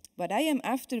 What I am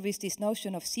after with this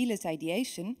notion of zealous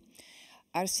ideation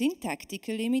are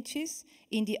syntactical images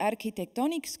in the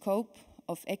architectonic scope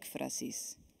of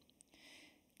ekphrasis.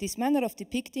 This manner of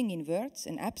depicting in words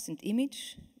an absent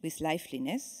image with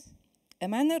liveliness, a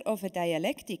manner of a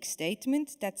dialectic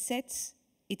statement that sets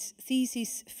its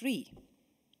thesis free,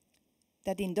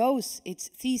 that endows its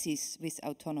thesis with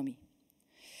autonomy.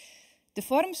 The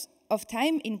forms of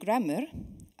time in grammar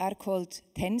are called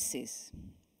tenses.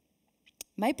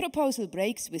 My proposal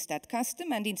breaks with that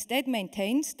custom and instead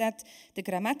maintains that the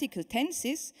grammatical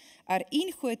tenses are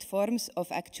inchoate forms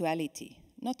of actuality,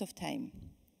 not of time.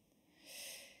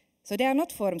 So they are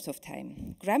not forms of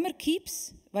time. Grammar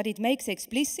keeps what it makes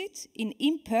explicit in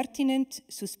impertinent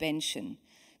suspension.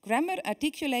 Grammar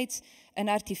articulates an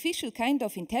artificial kind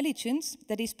of intelligence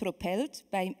that is propelled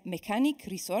by mechanic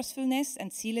resourcefulness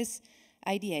and zealous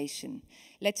ideation.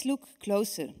 Let's look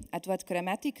closer at what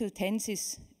grammatical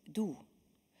tenses do.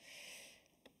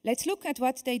 Let's look at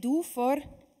what they do for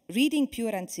reading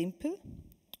pure and simple,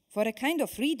 for a kind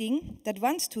of reading that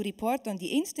wants to report on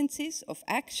the instances of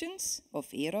actions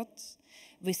of eros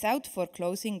without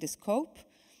foreclosing the scope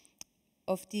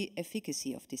of the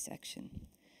efficacy of this action.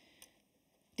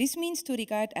 This means to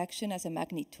regard action as a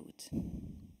magnitude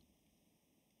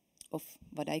of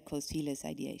what I call zealous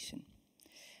ideation.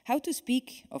 How to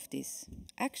speak of this?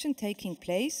 Action taking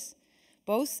place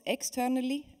both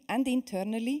externally and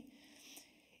internally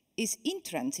is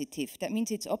intransitive, that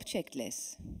means it's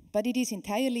objectless, but it is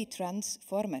entirely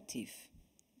transformative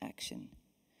action.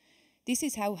 This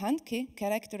is how Handke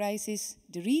characterizes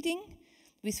the reading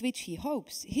with which he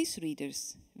hopes his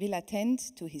readers will attend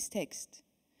to his text.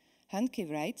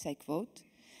 Handke writes, I quote,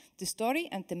 "The story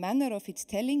and the manner of its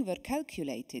telling were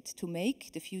calculated to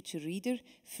make the future reader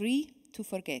free to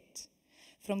forget.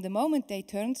 From the moment they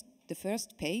turned the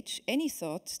first page, any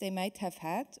thoughts they might have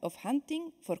had of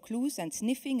hunting for clues and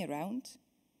sniffing around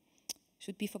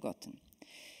should be forgotten.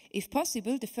 If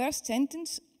possible, the first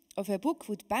sentence of a book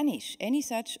would banish any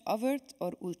such overt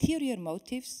or ulterior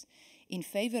motives in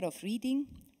favor of reading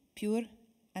pure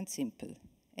and simple."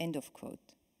 End of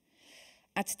quote.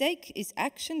 At stake is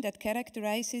action that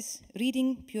characterizes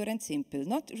reading pure and simple,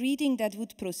 not reading that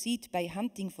would proceed by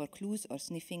hunting for clues or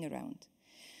sniffing around.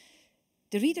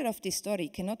 The reader of this story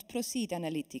cannot proceed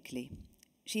analytically.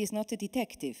 She is not a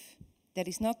detective. There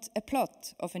is not a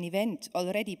plot of an event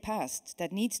already past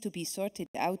that needs to be sorted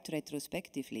out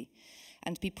retrospectively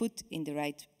and be put in the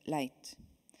right light.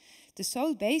 The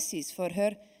sole basis for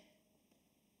her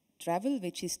travel,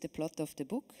 which is the plot of the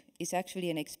book, is actually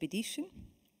an expedition.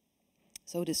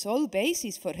 So the sole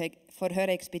basis for her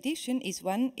expedition is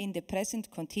one in the present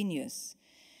continuous.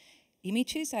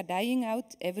 Images are dying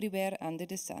out everywhere under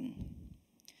the sun.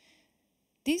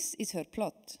 This is her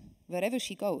plot, wherever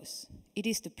she goes. It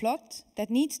is the plot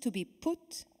that needs to be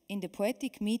put in the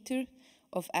poetic meter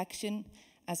of action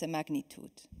as a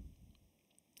magnitude.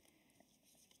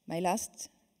 My last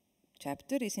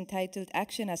chapter is entitled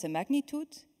Action as a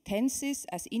Magnitude, Tenses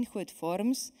as Inchoate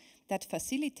Forms that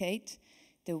Facilitate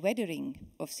the Weathering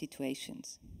of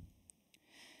Situations.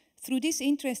 Through this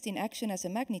interest in action as a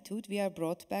magnitude, we are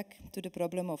brought back to the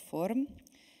problem of form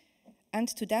and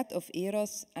to that of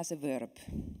eros as a verb.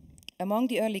 Among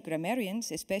the early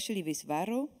grammarians, especially with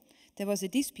Varro, there was a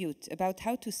dispute about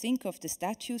how to think of the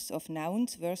status of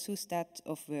nouns versus that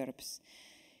of verbs.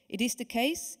 Is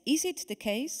it the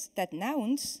case that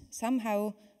nouns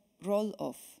somehow roll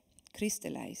off,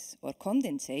 crystallize, or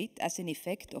condensate as an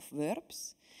effect of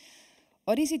verbs?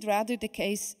 Or is it rather the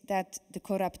case that the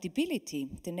corruptibility,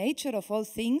 the nature of all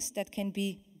things that can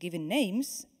be given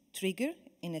names, trigger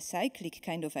in a cyclic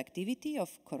kind of activity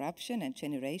of corruption and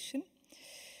generation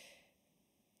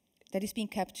that is being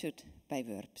captured by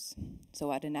verbs?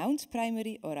 So are the nouns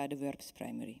primary or are the verbs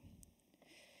primary?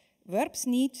 Verbs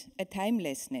need a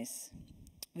timelessness,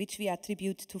 which we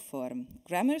attribute to form.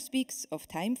 Grammar speaks of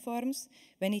time forms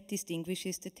when it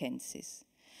distinguishes the tenses.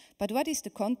 But what is the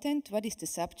content, what is the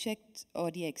subject or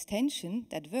the extension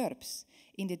that verbs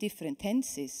in the different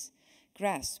tenses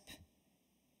grasp?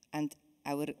 And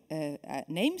our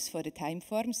names for the time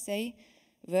forms say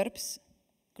verbs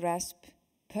grasp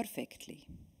perfectly.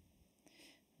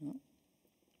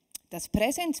 Das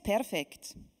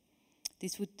Präsensperfekt,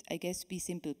 this would, I guess, be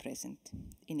simple present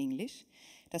in English.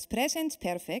 Das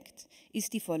Präsensperfekt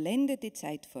ist die vollendete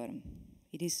Zeitform.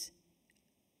 It is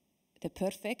the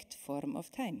perfect form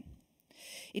of time.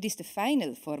 It is the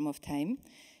final form of time.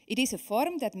 It is a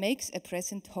form that makes a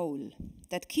present whole,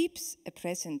 that keeps a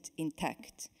present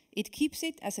intact. It keeps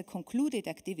it as a concluded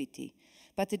activity.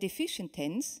 But the deficient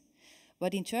tense,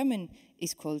 what in German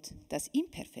is called das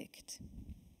Imperfekt,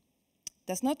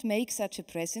 does not make such a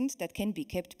present that can be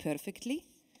kept perfectly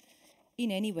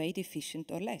in any way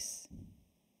deficient or less.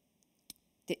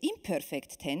 The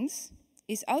imperfect tense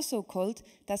is also called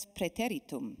das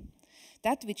Präteritum,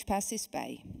 that which passes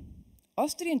by.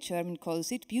 Austrian German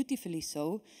calls it beautifully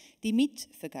so, die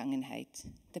Mitvergangenheit,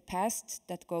 the past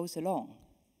that goes along.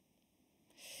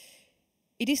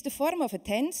 It is the form of a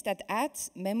tense that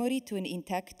adds memory to an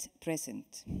intact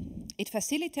present. It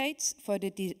facilitates for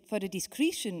the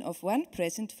discretion of one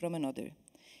present from another.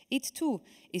 It too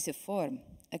is a form,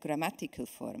 a grammatical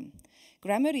form.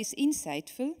 Grammar is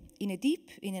insightful in a deep,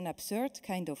 in an absurd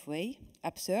kind of way.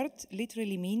 Absurd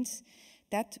literally means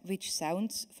that which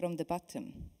sounds from the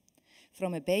bottom,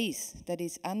 from a base that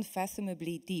is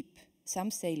unfathomably deep, some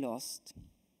say lost.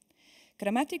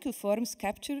 Grammatical forms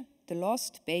capture the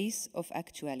lost base of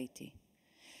actuality.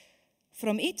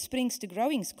 From it springs the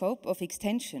growing scope of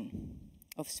extension,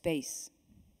 of space.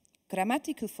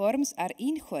 Grammatical forms are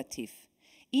inchoative,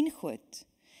 inchoate.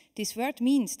 This word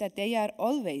means that they are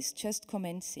always just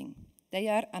commencing. They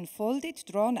are unfolded,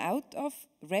 drawn out of,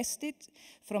 wrested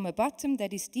from a bottom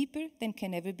that is deeper than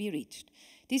can ever be reached.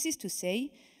 This is to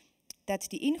say that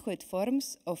the inchoate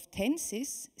forms of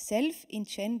tenses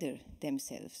self-engender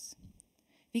themselves.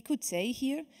 We could say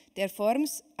here, their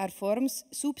forms are forms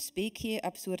sub specie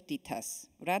absurditas,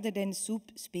 rather than sub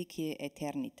specie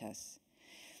aeternitas.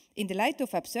 In the light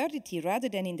of absurdity, rather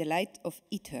than in the light of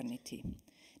eternity.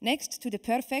 Next to the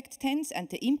perfect tense and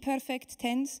the imperfect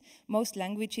tense, most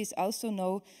languages also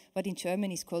know what in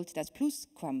German is called das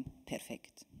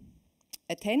Plusquamperfekt.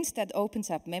 A tense that opens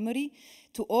up memory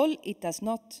to all it does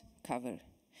not cover.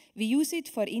 We use it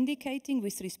for indicating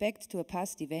with respect to a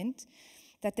past event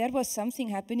that there was something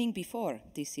happening before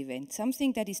this event,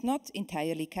 something that is not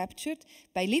entirely captured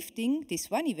by lifting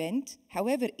this one event,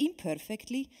 however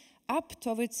imperfectly, up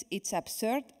towards its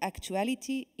absurd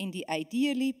actuality in the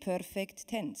ideally perfect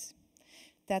tense,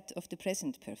 that of the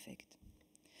present perfect.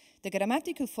 The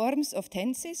grammatical forms of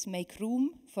tenses make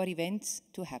room for events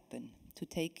to happen, to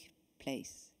take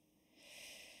place.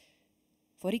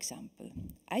 For example,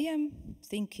 I am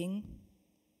thinking,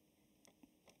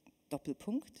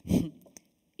 Doppelpunkt,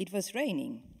 it was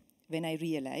raining when I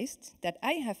realized that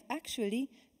I have actually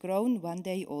grown one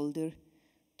day older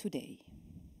today.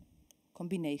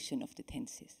 combination of the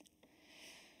tenses.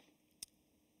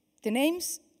 The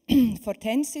names for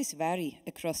tenses vary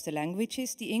across the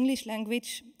languages. The English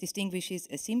language distinguishes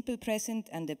a simple present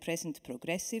and a present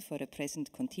progressive or a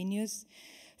present continuous,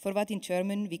 for what in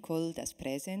German we call das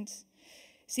Präsens.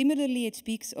 Similarly, it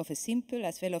speaks of a simple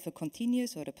as well as a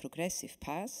continuous or a progressive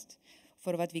past,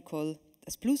 for what we call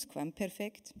das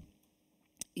Plusquamperfekt.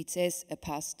 It says a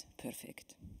past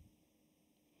perfect.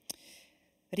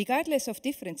 Regardless of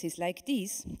differences like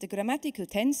these, the grammatical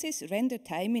tenses render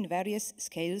time in various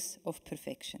scales of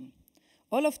perfection,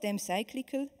 all of them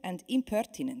cyclical and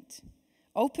impertinent,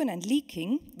 open and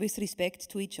leaking with respect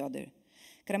to each other.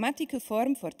 Grammatical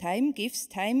form for time gives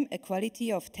time a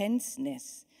quality of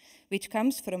tenseness, which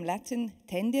comes from Latin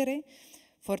tendere,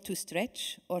 for to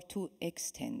stretch or to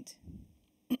extend.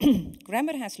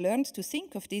 Grammar has learned to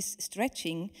think of this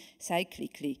stretching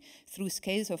cyclically through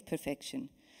scales of perfection.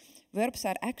 Verbs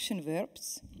are action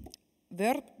verbs.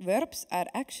 Verbs are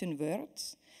action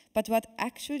words, but what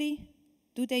actually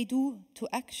do they do to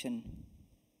action?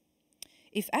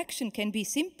 If action can be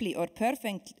simply or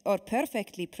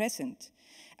perfectly present,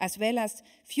 as well as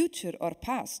future or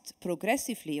past,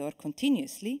 progressively or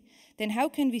continuously, then how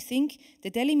can we think the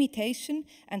delimitation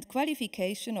and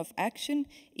qualification of action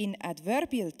in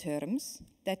adverbial terms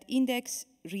that index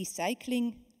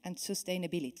recycling and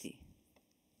sustainability?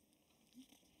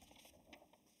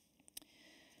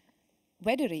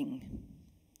 Weathering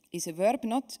is a verb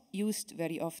not used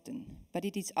very often, but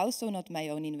it is also not my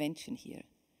own invention here.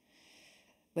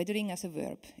 Weathering as a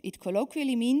verb. It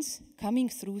colloquially means coming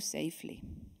through safely,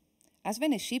 as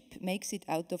when a ship makes it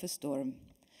out of a storm.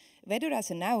 Weather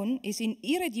as a noun is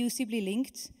irreducibly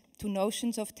linked to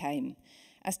notions of time.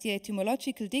 As the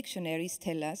etymological dictionaries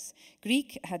tell us,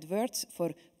 Greek had words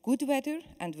for good weather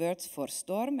and words for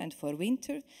storm and for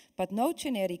winter, but no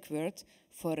generic word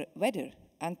for weather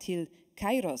until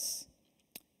kairos,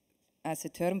 as a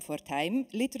term for time,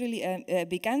 literally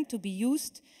began to be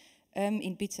used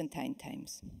in Byzantine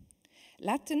times.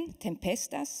 Latin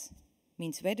tempestas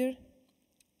means weather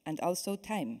and also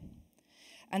time.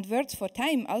 And words for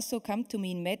time also come to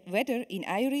mean weather in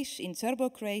Irish, in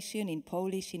Serbo-Croatian, in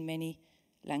Polish, in many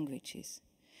languages.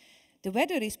 The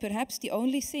weather is perhaps the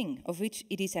only thing of which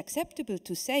it is acceptable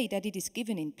to say that it is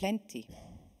given in plenty.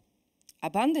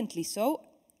 Abundantly so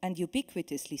and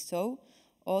ubiquitously so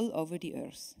all over the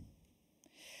earth.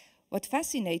 What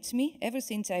fascinates me ever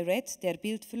since I read Der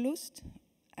Bildverlust,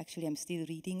 actually I'm still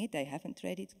reading it, I haven't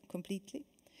read it completely,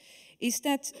 is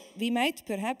that we might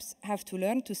perhaps have to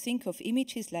learn to think of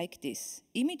images like this.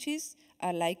 Images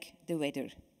are like the weather.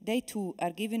 They too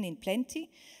are given in plenty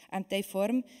and they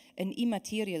form an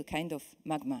immaterial kind of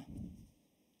magma.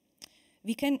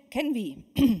 Can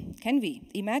we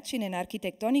imagine an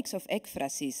architectonics of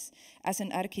ekphrasis as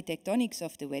an architectonics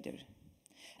of the weather?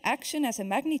 Action as a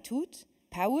magnitude,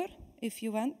 power, if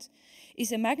you want,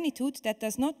 is a magnitude that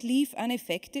does not leave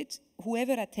unaffected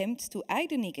whoever attempts to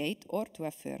either negate or to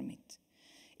affirm it.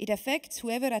 It affects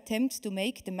whoever attempts to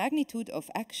make the magnitude of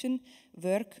action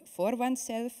work for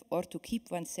oneself or to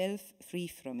keep oneself free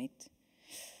from it.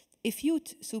 If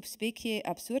ut sub specie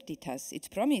absurditas, its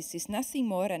promise is nothing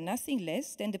more and nothing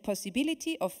less than the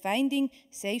possibility of finding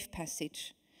safe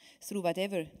passage through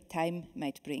whatever time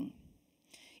might bring.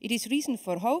 It is reason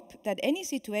for hope that any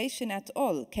situation at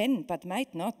all can but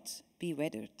might not be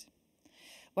weathered.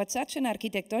 What such an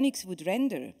architectonics would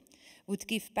render, would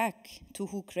give back to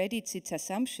who credits its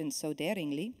assumptions so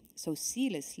daringly, so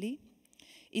zealously,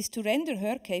 is to render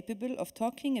her capable of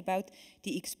talking about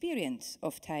the experience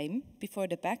of time before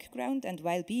the background and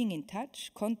while being in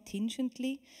touch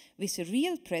contingently with the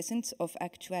real presence of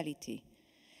actuality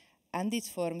and its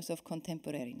forms of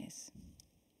contemporariness.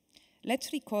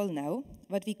 Let's recall now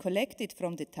what we collected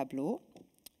from the tableau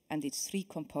and its three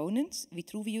components: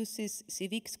 Vitruvius's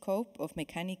civic scope of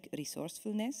mechanic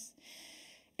resourcefulness,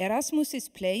 Erasmus's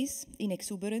place in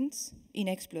exuberance, in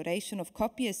exploration of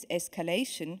copious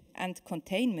escalation and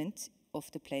containment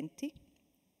of the plenty,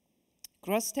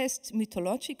 Grosseteste's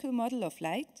mythological model of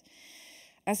light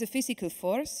as a physical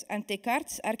force, and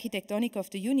Descartes' architectonic of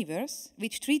the universe,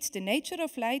 which treats the nature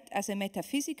of light as a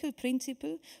metaphysical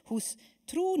principle whose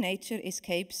true nature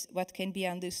escapes what can be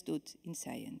understood in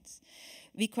science.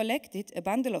 We collected a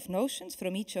bundle of notions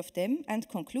from each of them, and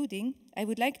concluding, I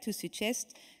would like to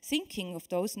suggest thinking of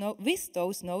with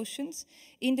those notions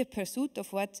in the pursuit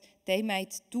of what they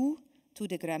might do to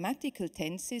the grammatical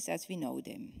tenses as we know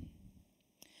them.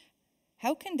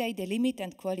 How can they delimit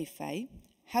and qualify?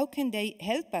 How can they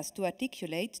help us to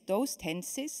articulate those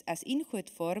tenses as inchoate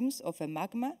forms of a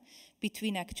magma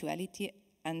between actuality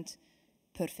and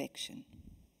perfection?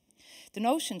 The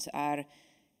notions are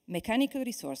Mechanical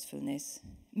resourcefulness.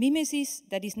 Mimesis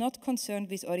that is not concerned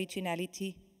with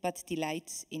originality, but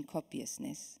delights in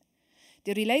copiousness.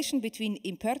 The relation between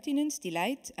impertinence,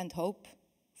 delight, and hope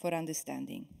for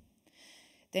understanding.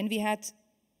 Then we had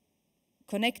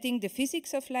connecting the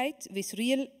physics of light with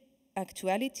real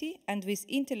actuality and with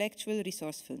intellectual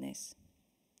resourcefulness.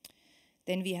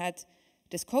 Then we had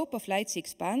the scope of light's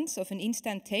expanse of an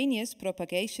instantaneous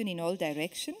propagation in all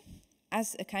direction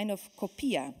as a kind of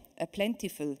copia, a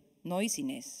plentiful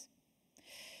noisiness.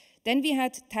 Then we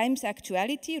had time's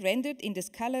actuality rendered in the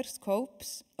scalar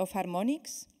scopes of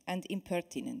harmonics and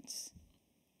impertinence.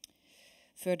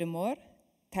 Furthermore,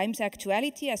 time's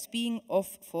actuality as being of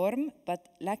form but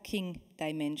lacking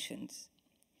dimensions.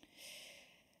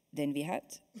 Then we had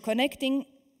connecting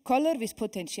color with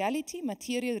potentiality,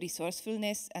 material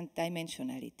resourcefulness, and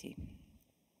dimensionality.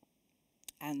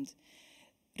 And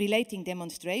relating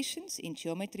demonstrations in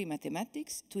geometry,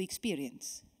 mathematics to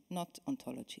experience, not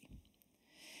ontology.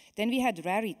 Then we had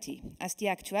rarity as the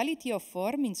actuality of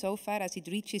form insofar as it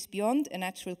reaches beyond a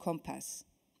natural compass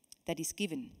that is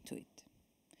given to it.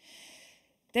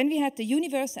 Then we had the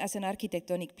universe as an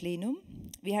architectonic plenum.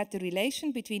 We had the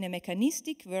relation between a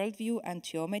mechanistic worldview and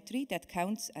geometry that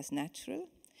counts as natural.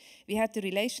 We had the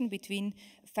relation between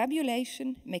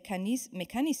fabulation,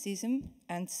 mechanicism,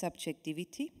 and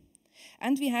subjectivity.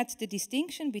 And we had the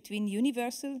distinction between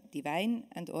universal, divine,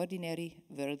 and ordinary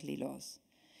worldly laws.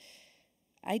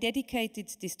 I dedicated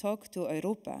this talk to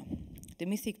Europa, the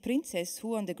mythic princess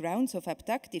who, on the grounds of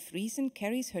abductive reason,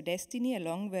 carries her destiny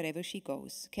along wherever she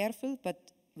goes, careful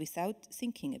but without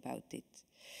thinking about it.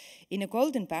 In a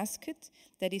golden basket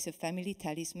that is a family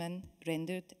talisman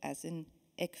rendered as an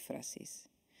ekphrasis.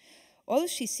 All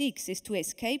she seeks is to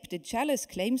escape the jealous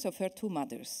claims of her two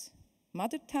mothers,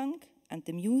 mother tongue and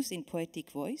the muse in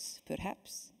poetic voice,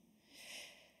 perhaps.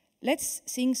 Let's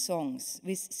sing songs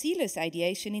with Zealous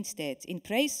Ideation instead, in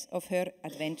praise of her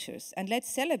adventures. And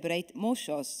let's celebrate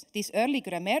Moschos, this early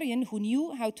grammarian who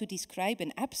knew how to describe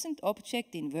an absent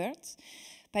object in words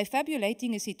by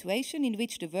fabulating a situation in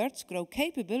which the words grow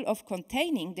capable of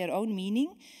containing their own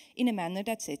meaning in a manner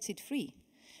that sets it free,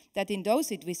 that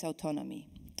endows it with autonomy.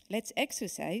 Let's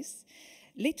exercise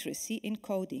literacy in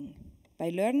coding by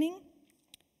learning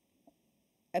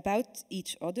about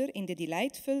each other in the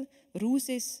delightful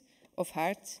ruses of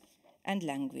heart and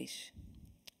language.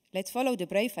 Let's follow the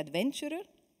brave adventurer,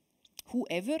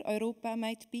 whoever Europa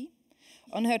might be,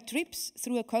 on her trips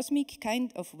through a cosmic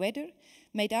kind of weather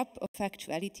made up of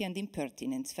actuality and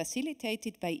impertinence,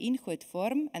 facilitated by inchoate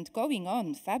form and going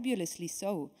on fabulously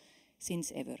so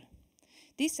since ever.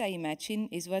 This, I imagine,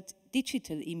 is what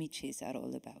digital images are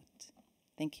all about.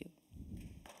 Thank you.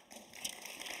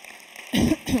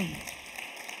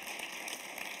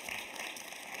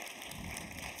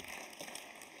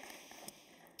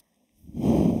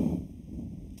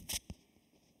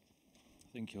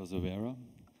 Thank you, also Vera.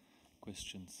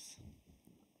 Questions?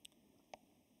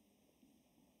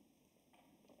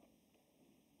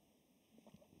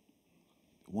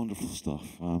 Wonderful stuff.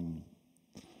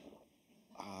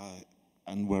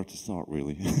 And where to start,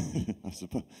 really? I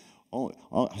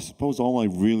suppose all I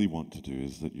really want to do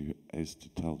is to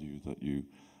tell you that you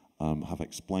have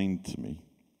explained to me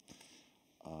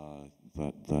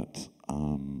that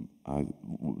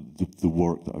the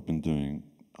work that I've been doing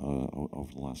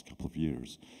over the last couple of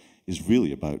years is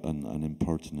really about an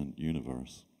impertinent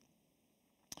universe,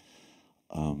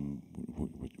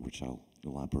 which I'll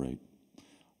elaborate.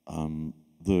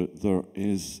 There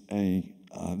is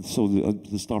so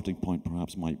the starting point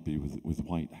perhaps might be with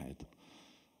Whitehead,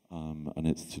 and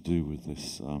it's to do with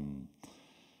this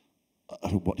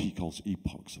what he calls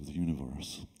epochs of the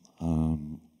universe,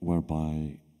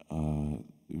 whereby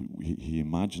he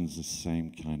imagines the same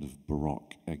kind of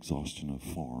Baroque exhaustion of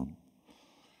form,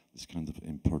 this kind of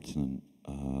impertinent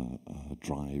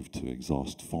drive to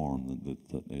exhaust form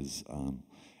that is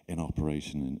in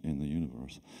operation in the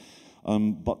universe,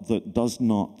 but that does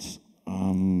not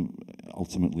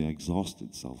ultimately exhaust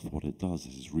itself. What it does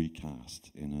is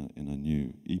recast in a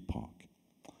new epoch.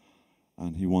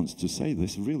 And he wants to say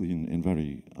this really in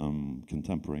very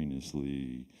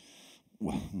contemporaneously,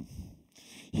 well,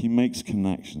 he makes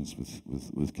connections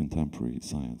with contemporary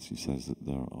science. He says that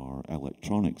there are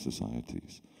electronic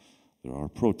societies, there are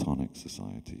protonic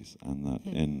societies, and that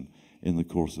in the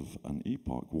course of an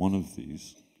epoch, one of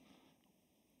these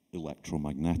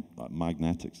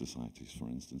magnetic societies, for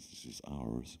instance, this is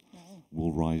ours,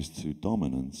 will rise to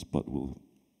dominance, but will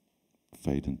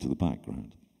fade into the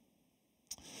background.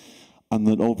 And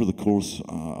that over the course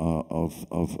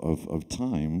of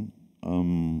time,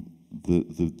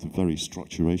 the very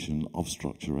structuration of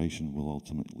structuration will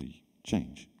ultimately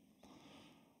change.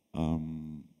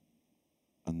 and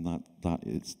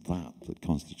it's that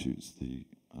constitutes the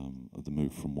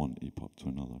move from one epoch to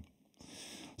another.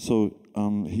 So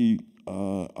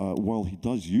while he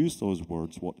does use those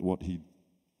words, what he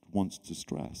wants to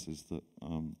stress is that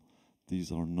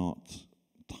these are not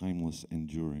timeless,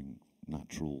 enduring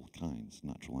natural kinds,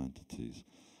 natural entities,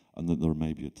 and that there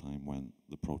may be a time when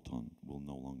the proton will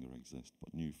no longer exist,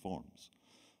 but new forms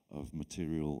of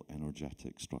material,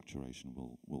 energetic structuration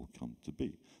will come to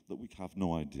be, that we have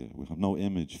no idea, we have no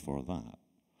image for that.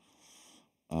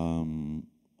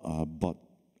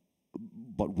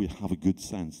 But we have a good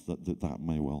sense that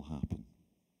may well happen.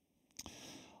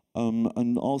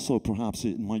 And also, perhaps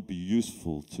it might be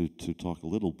useful to talk a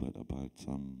little bit about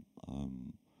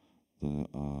the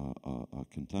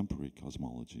contemporary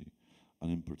cosmology,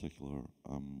 and in particular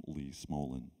Lee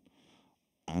Smolin,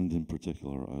 and in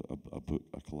particular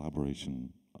a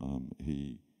collaboration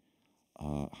he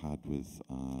had with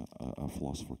a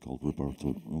philosopher called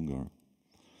Roberto Unger,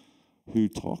 who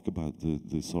talk about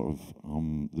the sort of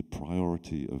the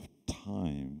priority of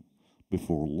time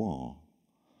before law,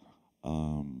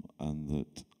 and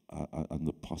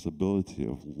the possibility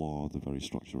of law, the very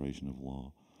structuration of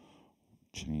law,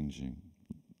 changing.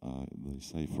 They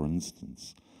say, for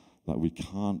instance, that we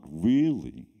can't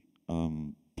really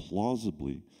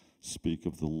plausibly speak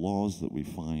of the laws that we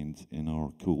find in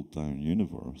our cooled down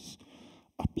universe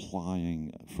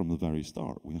applying from the very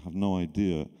start. We have no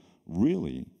idea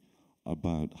really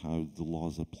about how the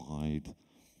laws applied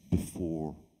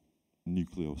before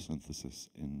nucleosynthesis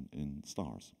in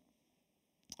stars.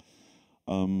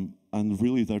 And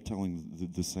really they're telling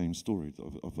the same story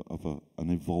of an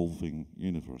evolving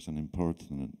universe, an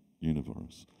impertinent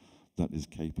universe that is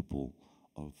capable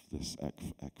of this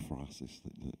ekphrasis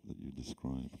that you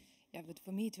describe. Yeah, but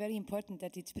for me it's very important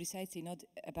that it's precisely not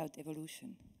about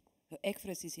evolution. So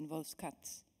ekphrasis involves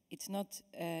cuts. It's not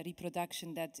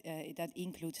reproduction that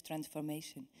includes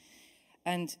transformation.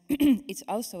 And it's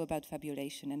also about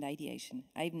fabulation and ideation.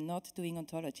 I'm not doing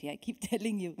ontology, I keep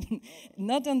telling you.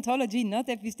 Not ontology, not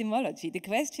epistemology. The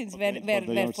questions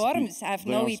where forms have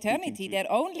no eternity,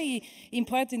 they're only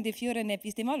important if you're an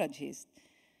epistemologist.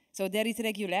 So there is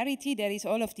regularity, there is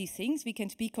all of these things. We can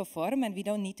speak of form and we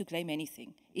don't need to claim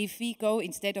anything. If we go,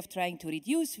 instead of trying to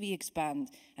reduce, we expand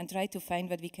and try to find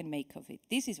what we can make of it.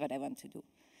 This is what I want to do.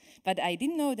 But I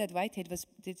didn't know that Whitehead was,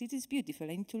 it is beautiful.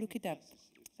 I need to look it up.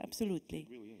 Absolutely. It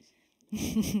really is.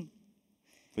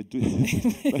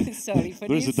 Sorry for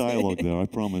There's this. a dialogue there, I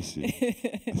promise you.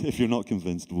 If you're not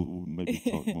convinced, we'll maybe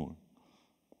talk more.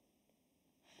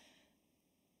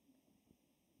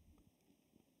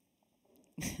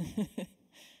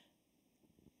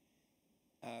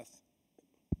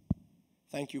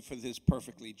 Thank you for this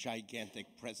perfectly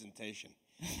gigantic presentation.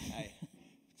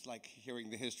 It's like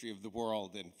hearing the history of the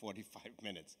world in 45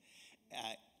 minutes.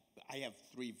 I have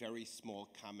three very small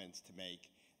comments to make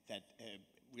that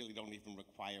really don't even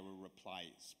require a reply,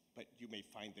 but you may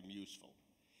find them useful.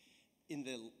 In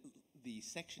the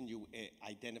section you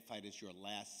identified as your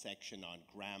last section on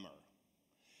grammar,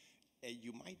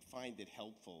 you might find it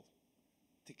helpful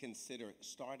to consider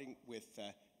starting with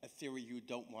a theory you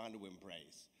don't want to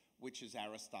embrace, which is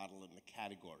Aristotle and the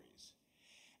categories.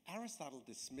 Aristotle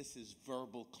dismisses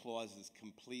verbal clauses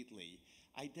completely,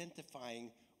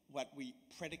 identifying what we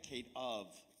predicate of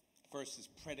versus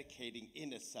predicating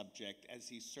in a subject as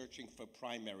he's searching for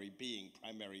primary being,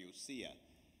 primary ousia.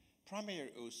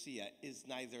 Primary ousia is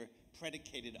neither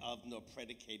predicated of nor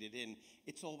predicated in.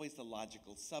 It's always the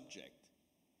logical subject.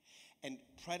 And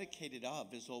predicated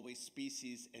of is always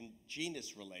species and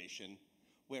genus relation,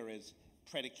 whereas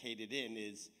predicated in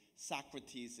is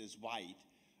Socrates is white.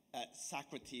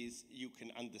 Socrates you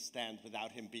can understand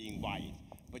without him being white,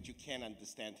 but you can't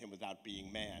understand him without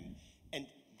being man. And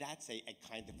that's a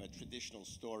kind of a traditional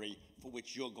story for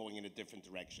which you're going in a different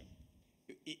direction.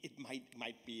 It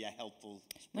might be a helpful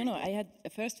springboard. No, I had a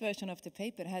first version of the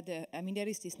paper there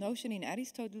is this notion in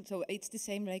Aristotle, so it's the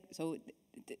same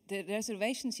the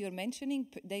reservations you're mentioning,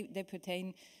 they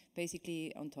pertain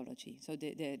basically ontology, so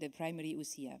the primary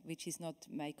ousia, which is not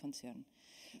my concern.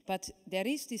 But there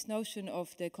is this notion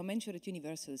of the commensurate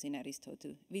universals in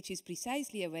Aristotle, which is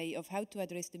precisely a way of how to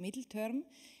address the middle term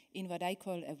in what I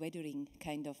call a weathering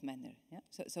kind of manner. Yeah?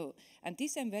 And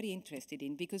this I'm very interested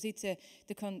in, because it's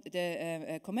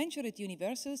the commensurate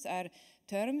universals are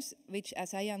terms which,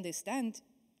 as I understand,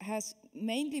 has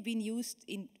mainly been used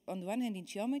on the one hand in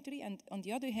geometry and on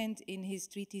the other hand in his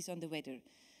treatise on the weather,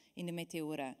 in the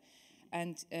Meteora.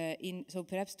 And so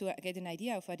perhaps to get an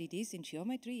idea of what it is in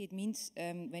geometry, it means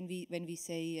when we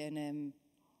say a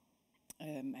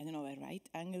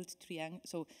right-angled triangle,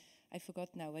 so I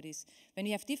forgot now what is. When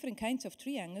you have different kinds of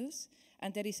triangles,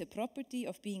 and there is a property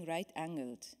of being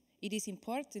right-angled, it is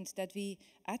important that we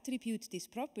attribute this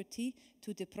property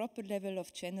to the proper level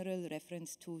of general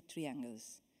reference to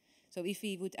triangles. So if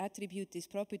we would attribute this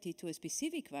property to a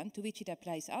specific one, to which it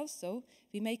applies also,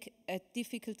 we make a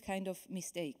difficult kind of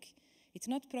mistake. It's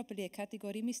not properly a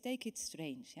category mistake, it's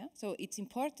strange. Yeah? So it's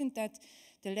important that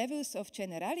the levels of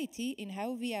generality in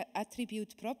how we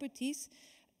attribute properties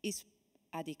is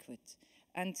adequate.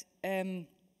 And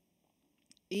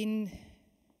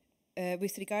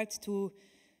with regard to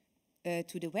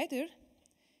the weather,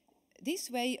 this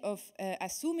way of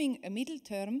assuming a middle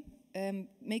term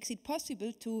makes it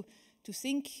possible to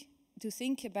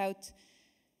think about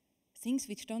things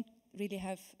which don't really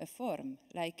have a form,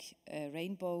 like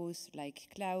rainbows, like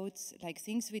clouds, like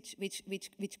things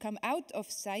which come out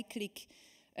of cyclic,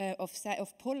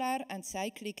 of polar and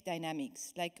cyclic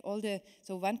dynamics. Like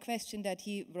so one question that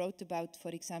he wrote about, for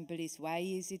example, is why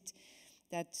is it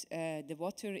that the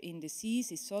water in the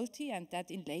seas is salty and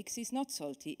that in lakes is not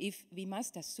salty, if we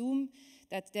must assume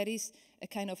that there is a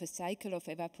kind of a cycle of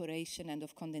evaporation and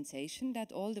of condensation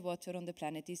that all the water on the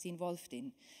planet is involved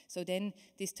in. So then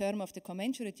this term of the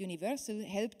commensurate universal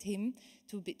helped him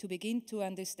to begin to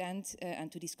understand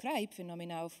and to describe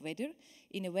phenomena of weather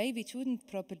in a way which wouldn't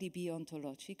properly be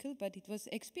ontological, but it was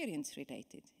experience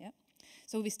related. Yeah?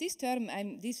 So with this term,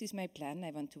 this is my plan.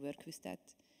 I want to work with that.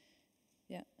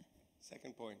 Yeah.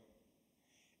 Second point,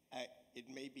 it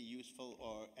may be useful,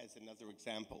 or as another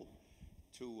example,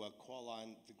 to call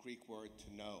on the Greek word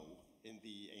to know in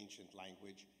the ancient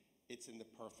language. It's in the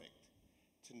perfect.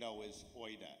 To know is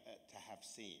oida, to have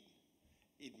seen.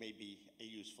 It may be a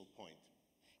useful point.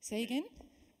 Say again?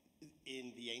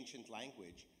 In the ancient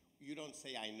language, you don't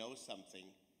say I know something,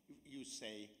 you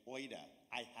say oida,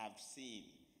 I have seen.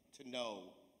 To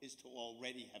know is to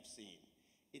already have seen.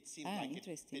 It seems like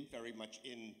it fit very much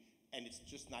in. And it's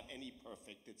just not any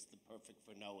perfect, it's the perfect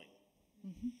for knowing.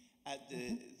 Mm-hmm.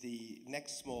 The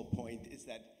next small point is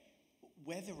that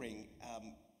weathering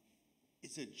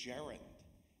is a gerund.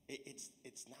 It's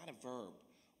not a verb.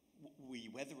 We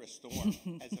weather a storm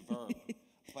as a verb,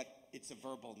 but it's a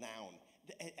verbal noun.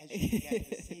 As you began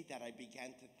to say that, I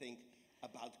began to think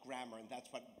about grammar, and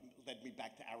that's what led me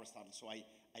back to Aristotle, so I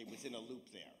was in a loop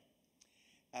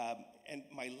there. And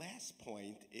my last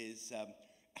point is,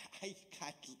 I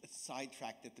got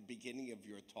sidetracked at the beginning of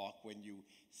your talk when you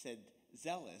said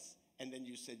zealous, and then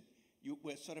you said you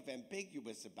were sort of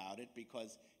ambiguous about it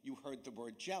because you heard the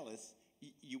word jealous,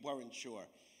 you weren't sure.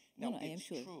 Now, it's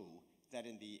true that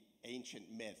in the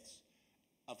ancient myths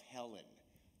of Helen,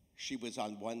 she was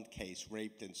on one case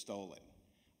raped and stolen.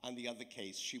 On the other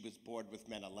case, she was bored with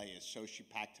Menelaus, so she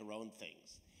packed her own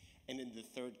things. And in the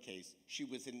third case, she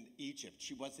was in Egypt.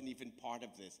 She wasn't even part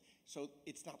of this. So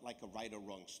it's not like a right or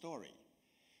wrong story.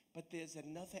 But there's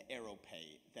another erope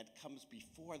that comes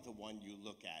before the one you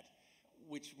look at,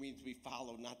 which means we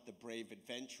follow not the brave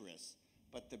adventuress,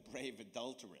 but the brave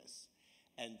adulteress.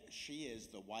 And she is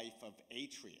the wife of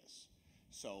Atreus.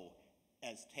 So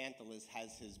as Tantalus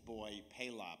has his boy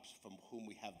Pelops, from whom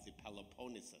we have the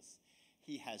Peloponnesus,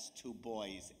 he has two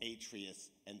boys, Atreus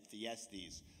and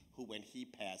Thyestes, who when he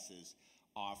passes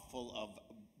are full of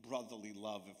brotherly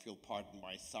love, if you'll pardon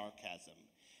my sarcasm.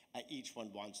 Each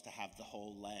one wants to have the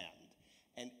whole land.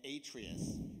 And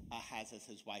Atreus has as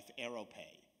his wife Erope.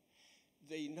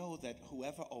 They know that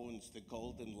whoever owns the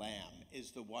golden lamb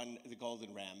is the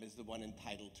golden ram is the one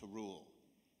entitled to rule.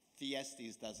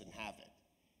 Thyestes doesn't have it.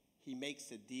 He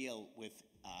makes a deal with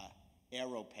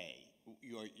Erope,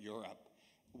 Europe,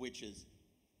 which is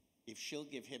if she'll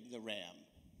give him the ram,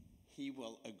 he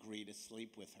will agree to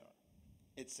sleep with her.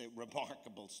 It's a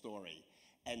remarkable story,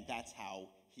 and that's how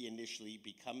he initially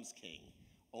becomes king,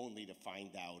 only to find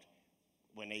out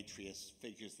when Atreus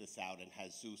figures this out and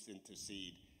has Zeus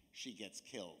intercede, she gets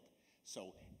killed.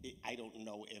 So I don't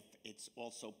know if it's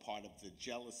also part of the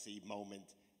jealousy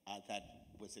moment that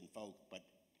was invoked, but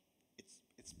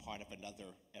it's part of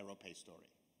another Erope story.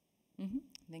 Mm-hmm.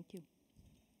 Thank you.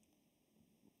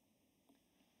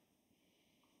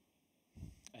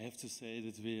 I have to say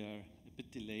that we are a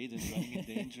bit delayed and running in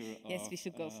danger yes, of we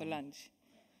should go for lunch.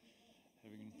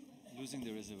 Losing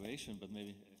the reservation, but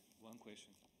maybe one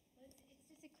question. Well, it's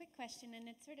just a quick question, and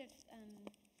it sort of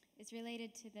is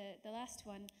related to the last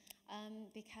one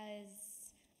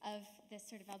because of this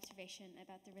sort of observation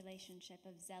about the relationship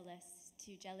of zealous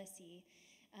to jealousy.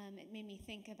 It made me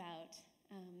think about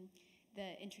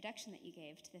the introduction that you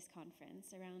gave to this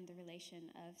conference around the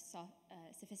relation of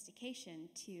sophistication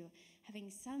to having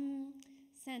some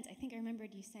sense. I think I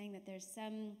remembered you saying that there's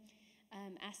some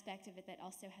aspect of it that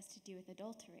also has to do with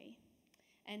adultery.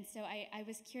 And so I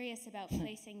was curious about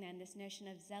placing then this notion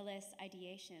of zealous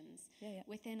ideations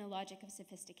within a logic of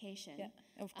sophistication. Yeah,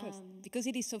 of course. Because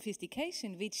it is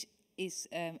sophistication which is,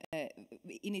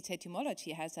 in its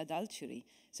etymology, has adultery.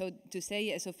 So to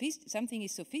say something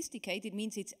is sophisticated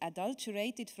means it's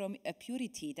adulterated from a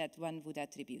purity that one would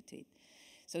attribute to it.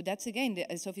 So that's again,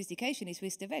 the sophistication is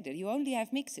with the weather. You only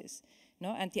have mixes,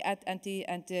 no?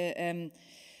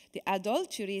 The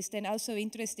adultery is then also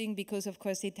interesting because, of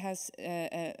course, it has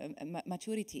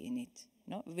maturity in it,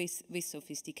 no? With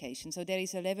sophistication. So there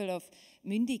is a level of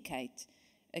Mündigkeit,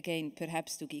 again,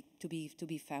 perhaps to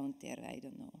be found there. I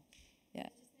don't know. Yeah.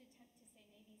 Just an attempt to say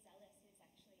maybe zealous is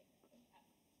actually,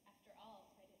 after all,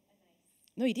 quite a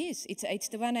nice. No, it is. It's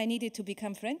the one I needed to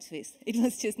become friends with. It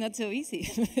was just not so easy.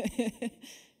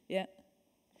 Yeah.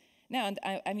 Now, and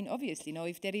I mean, obviously, no.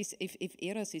 If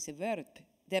eros is a verb,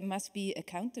 there must be a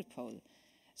counterpole.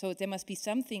 So there must be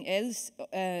something else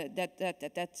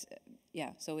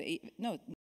yeah. So no.